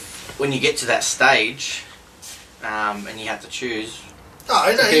 When you get to that stage, and you have to choose.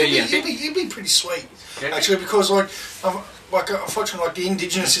 It'd be pretty sweet, actually, because unfortunately, the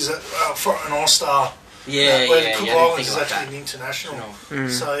Indigenous is an all-star. Where the Cook Islands is actually an international.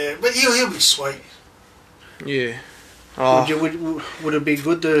 So yeah, but he'll be sweet. Yeah. Would it be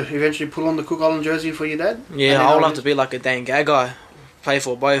good to eventually pull on the Cook Island jersey for your dad? Yeah, I would love to be like a Dan Gag guy. Play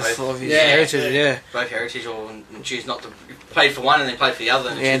for both of his heritage, both heritage, or choose not to play for one and then play for the other.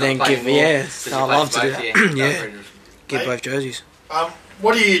 And then give, I love to do that. Yeah, give both jerseys.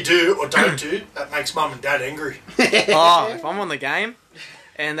 What do you do or don't do that makes mum and dad angry? If I'm on the game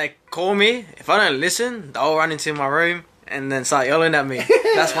and they call me, if I don't listen, they'll run into my room and then start yelling at me.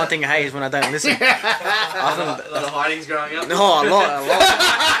 That's one thing I hate is when I don't listen. A lot of hidings growing up. No, a lot.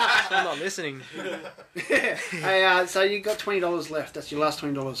 I'm not listening. Hey, so you got $20 left. That's your last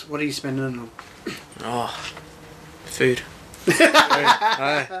 $20. What are you spending on? Food.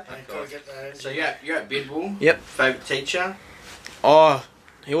 So you're at Bidwell. Yep. Favourite teacher?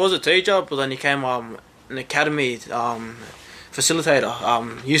 He was a teacher, but then he became an academy facilitator.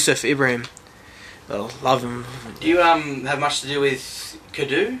 Yusuf Ibrahim. Love him. Do you have much to do with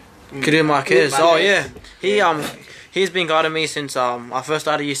Kadu? Kadu Marquez. Oh yeah. He's been guiding me since I first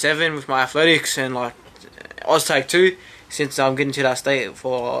started year 7 with my athletics and like Oztake too. Since I'm getting to that state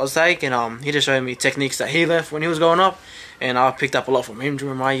for Oztake, and he just showed me techniques that he left when he was growing up, and I picked up a lot from him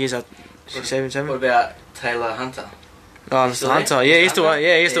during my years at 7. What about Taylor Hunter. Oh, Mr. Hunter. Yeah, he's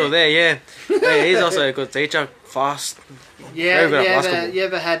still there. Yeah. Yeah, he's also a good teacher. Fast. Yeah, Very good at basketball. you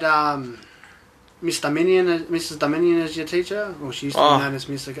ever had Mrs. Dominion as your teacher? Or she used to be known as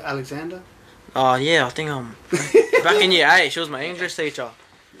Mr. Alexander? Oh, yeah, I think back in year 8, she was my English teacher.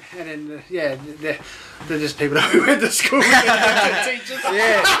 And then, they're just people that we went to school with and teachers.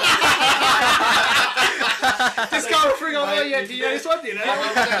 Yeah. This guy will bring on, do you know this one? You know? I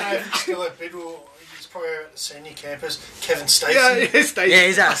don't know if he's still at Bidwell. He's probably at the senior campus. Kevin Stacey. Yeah, Stacey. Yeah,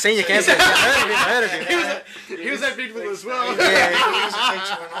 he's at senior campus. I heard of him. He was at Bidwell as well. Yeah. He was a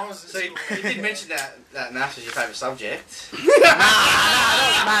teacher when I was at So you school. did mention that maths was your favourite subject.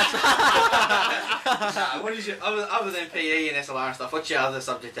 What is your other than PE and SLR and stuff? What's your other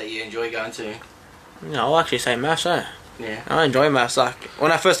subject that you enjoy going to? I'll actually say maths, Yeah. I enjoy maths. Like,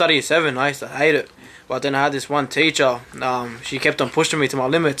 when I first started year 7, I used to hate it. But then I had this one teacher, she kept on pushing me to my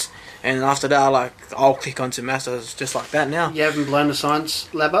limits. And after that, I'll click onto maths. It's just like that now. You haven't blown the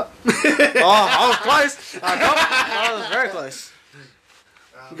science lab up? I was close. I was very close.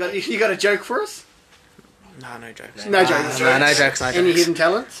 You got a joke for us? No jokes. No jokes. No jokes. Any hidden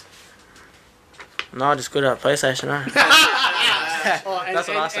talents? No, just good at PlayStation, That's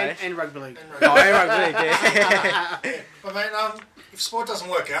what I say. And rugby league. Oh, and rugby league, yeah. But mate, if sport doesn't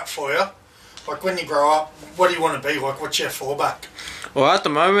work out for you, like when you grow up, what do you want to be? Like, what's your fallback? Well, at the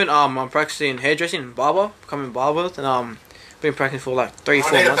moment, I'm practicing hairdressing and barber, becoming barber, and been practicing for 3-4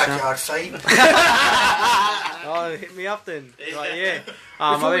 I need a months now. backyard feed. Oh, hit me up then. Yeah.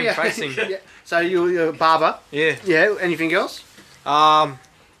 I've been practicing. Yeah. So you're a barber. Yeah. Yeah. Anything else?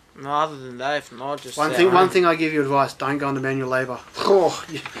 No, other than that, if not, just One thing I give you advice: don't go into manual labour.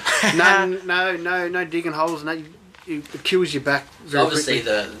 No digging holes, and that it kills your back. So obviously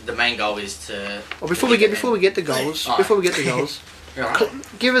the main goal is to. Well, before we get the goals, Right.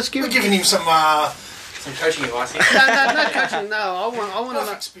 We're giving him some coaching advice here. No coaching. No, I want to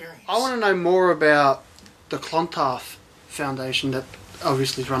know. experience. I want to know more about the Clontarf Foundation that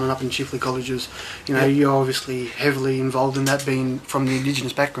obviously is running up in Chifley colleges. You know, you're obviously heavily involved in that, being from the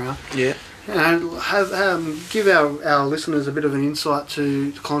Indigenous background. Yeah. You know, give our listeners a bit of an insight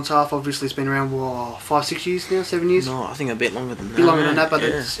to Clontarf. Obviously, it's been around 5-6 years now, 7 years. No, I think a bit longer than that. A bit longer than that, but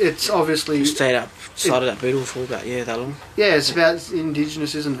yeah. it's obviously started at Beetle for about that long. Yeah, it's about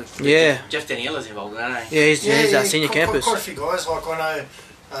Indigenous, isn't it? Yeah. Jeff Daniella's involved in that, eh? Yeah, he's at senior campus. Quite a few guys, I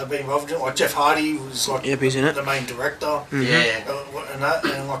know, been involved in it. Like Jeff Hardy was he's in it. the main director. Mm-hmm. Yeah.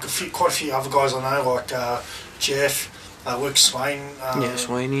 And quite a few other guys I know, like Jeff, Luke Swain,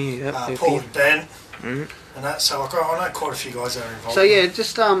 Sweeney, Paul Ben, Mm-hmm. and that. So I know quite a few guys that are involved. So yeah,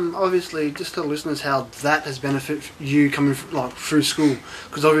 just obviously just tell listeners how that has benefited you coming through school,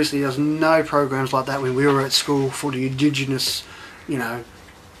 because obviously there's no programs like that when we were at school for the Indigenous, people.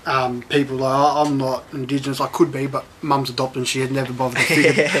 I'm not Indigenous. I could be, but Mum's adopted and she had never bothered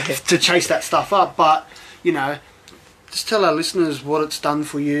to chase that stuff up. But just tell our listeners what it's done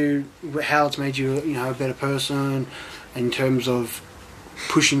for you, how it's made you a better person in terms of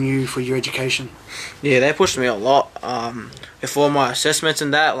pushing you for your education. Yeah, they pushed me a lot. Before my assessments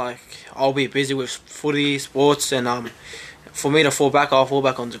and that, I'll be busy with footy, sports, and for me to fall back, I'll fall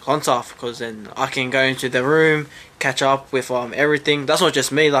back onto Clontarf, because then I can go into the room, catch up with everything. That's not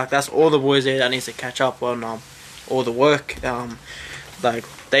just me, that's all the boys there that needs to catch up on all the work.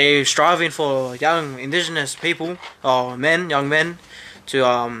 They're striving for young Indigenous people, young men,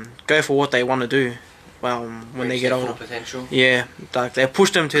 to go for what they want to do when they get older. Potential. Yeah, they push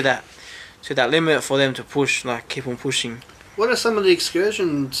them to that limit for them to push, keep on pushing. What are some of the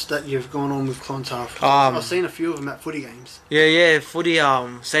excursions that you've gone on with Clontarf? I've seen a few of them at footy games. Yeah, footy.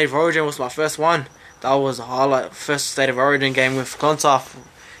 State of Origin was my first one. That was a highlight. First State of Origin game with Clontarf.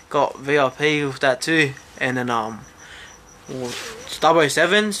 Got VIP with that too. And then Dubbo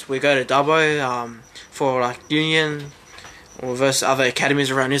Sevens. We go to Dubbo for Union or versus other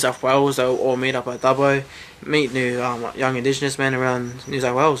academies around New South Wales. They'll all meet up at Dubbo, meet new young Indigenous men around New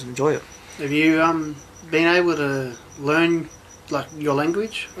South Wales. Enjoy it. Have you been able to learn your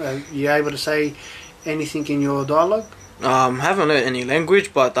language? Are you able to say anything in your dialogue? Haven't learned any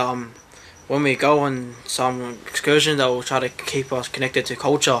language, but when we go on some excursions, they will try to keep us connected to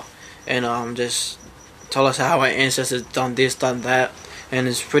culture and just tell us how our ancestors done this, done that, and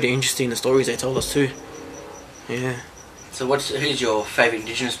it's pretty interesting the stories they told us too. Yeah. So who's your favourite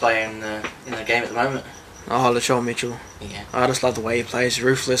Indigenous player in the game at the moment? Oh, Latrell Mitchell. Yeah. I just love the way he plays,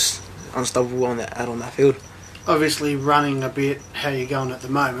 ruthless, unstoppable on that field. Obviously, running a bit how you're going at the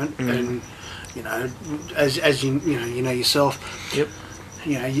moment, and as you know yourself. Yep.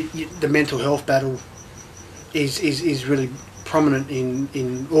 The mental health battle is really prominent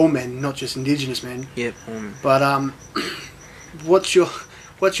in all men, not just Indigenous men. Yep. But what's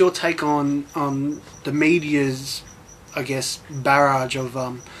your take on the media's, I guess, barrage of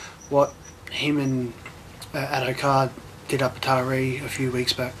what him and Adokar did up at Taree a few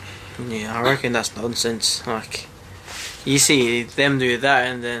weeks back? Yeah, I reckon that's nonsense. Like, you see them do that,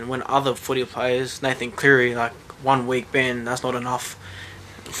 and then when other footy players, Nathan Cleary, like 1 week ban, that's not enough.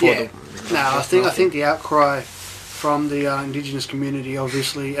 I think the outcry from the Indigenous community,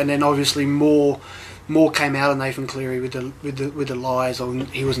 obviously, and then obviously more came out of Nathan Cleary with the lies, or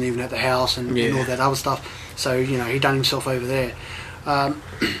he wasn't even at the house and all that other stuff. So he done himself over there.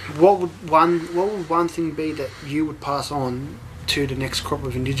 What would one thing be that you would pass on to the next crop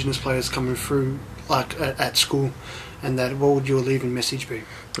of Indigenous players coming through, like at school, and that what would your leaving message be?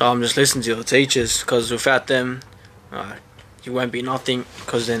 I'm just listening to your teachers, because without them, you won't be nothing.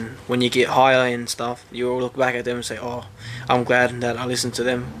 Because then when you get higher and stuff, you'll look back at them and say, "Oh, I'm glad that I listened to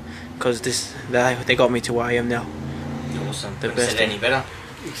them, because they got me to where I am now." Awesome. The Couldn't best said it any better.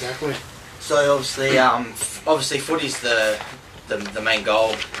 Exactly. So obviously footy's the main goal,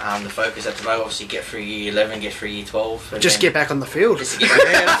 the focus at the moment. Obviously get through year 11, get through year 12. Just get back on the field. Just to get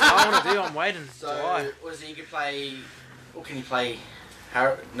back. Yeah, that's what I want to do. I'm waiting. So was it you could play? What can you play?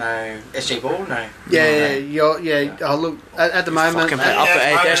 SG ball? No. Yeah. Oh, look, at the moment, Fucking play upper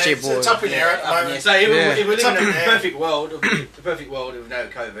age SG ball. It's up in the air at the moment. So if we're living in a Yeah. perfect world, with no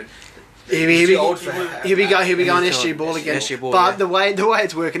COVID, he'll be going SG ball again. SG ball, but yeah. the way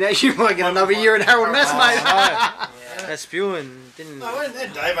it's working out, you might get another year in Harold Mess, mate. That's spewing. Didn't. No, at the end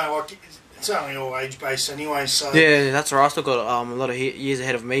of the day, mate, like, it's only all age based anyway. So Yeah, that's right. I still got a lot of years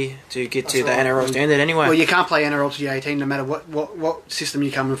ahead of me to get to the That's right. NRL standard anyway. Well, you can't play NRL to the 18, no matter what system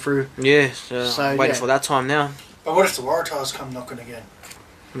you're coming through. Yeah, so I'm waiting yeah. for that time now. But what if the Waratahs come knocking again?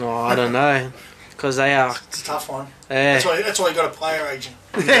 No, I don't know, because they are. It's a tough one. Yeah, That's why you got a player agent.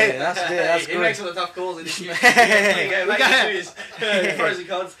 that's he good. makes all the tough calls in this year. Pros and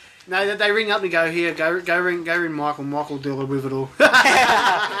cons. No, they ring up and go, here, go ring Michael. Michael will deal with it all.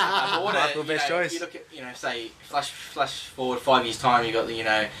 Michael, best choice. You look at, say, flash forward 5 years' time, you got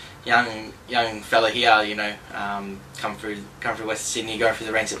the, young fella here, come through Western Sydney, go through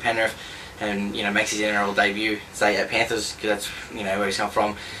the ranks at Penrith, and makes his NRL debut, say at Panthers, because that's where he's come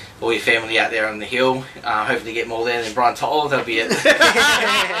from. All your family out there on the hill, hopefully get more there than Brian Toll. That'll be it.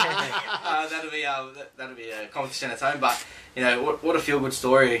 That'll be a competition at its own. But what a feel good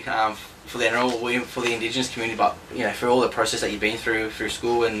story for the NRL, for the Indigenous community. But for all the process that you've been through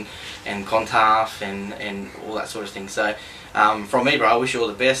school and CONTAF and all that sort of thing. So from me, bro, I wish you all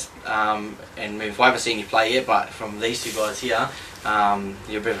the best. And moving forward, I haven't seen you play yet, but from these two guys here,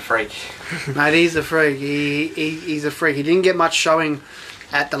 you're a bit of a freak. Mate, he's a freak. He's a freak. He didn't get much showing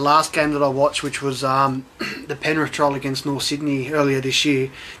at the last game that I watched, which was the Penrith trial against North Sydney earlier this year.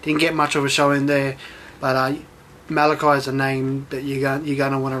 Didn't get much of a showing there, but Malachi is a name that you're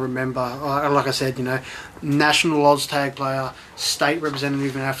going to want to remember. Like I said, national Oz tag player, state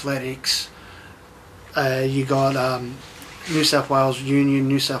representative in athletics. You got New South Wales Union,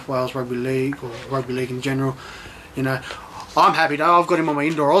 New South Wales Rugby League, or Rugby League in general. I'm happy though. I've got him on my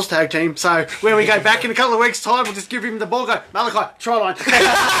indoor Oz tag team. So when we go back in a couple of weeks' time, we'll just give him the ball. Go, Malachi, try line.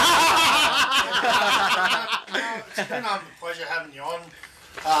 It's been a pleasure having you on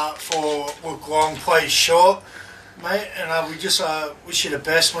for Look Long Plays Short, mate. And we just wish you the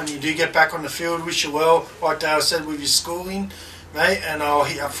best when you do get back on the field. Wish you well, like Dale said, with your schooling, mate. And I'll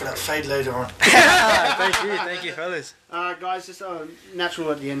hit you up for that fade later on. Thank you, fellas. Guys, just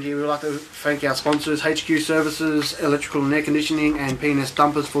natural at the end here. We'd like to thank our sponsors, HQ Services, Electrical and Air Conditioning, and P&S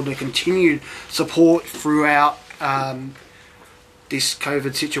Dumpers for their continued support throughout this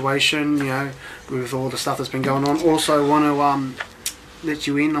COVID situation, with all the stuff that's been going on. Also want to let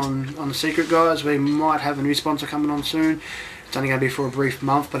you in on the secret, guys. We might have a new sponsor coming on soon. It's only going to be for a brief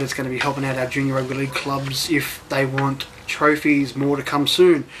month, but it's going to be helping out our junior rugby league clubs if they want trophies. More to come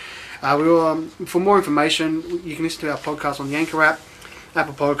soon. For more information, you can listen to our podcast on the Anchor app,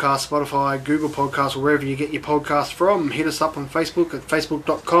 Apple Podcasts, Spotify, Google Podcasts, or wherever you get your podcasts from. Hit us up on Facebook at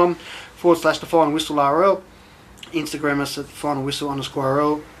facebook.com/The Final Whistle RL. Instagram us at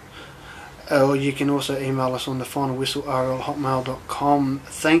finalwhistle_RL. Or you can also email us on the finalwhistle@hotmail.com.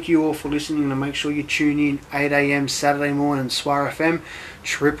 Thank you all for listening, and make sure you tune in 8 a.m. Saturday morning, Swar FM,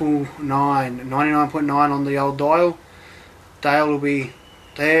 99.9 on the old dial. Dale will be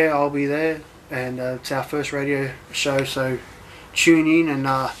there, I'll be there, and it's our first radio show, so tune in and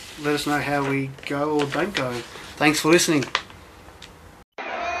let us know how we go or don't go. Thanks for listening.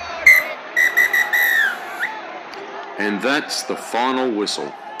 And that's the final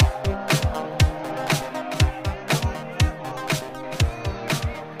whistle.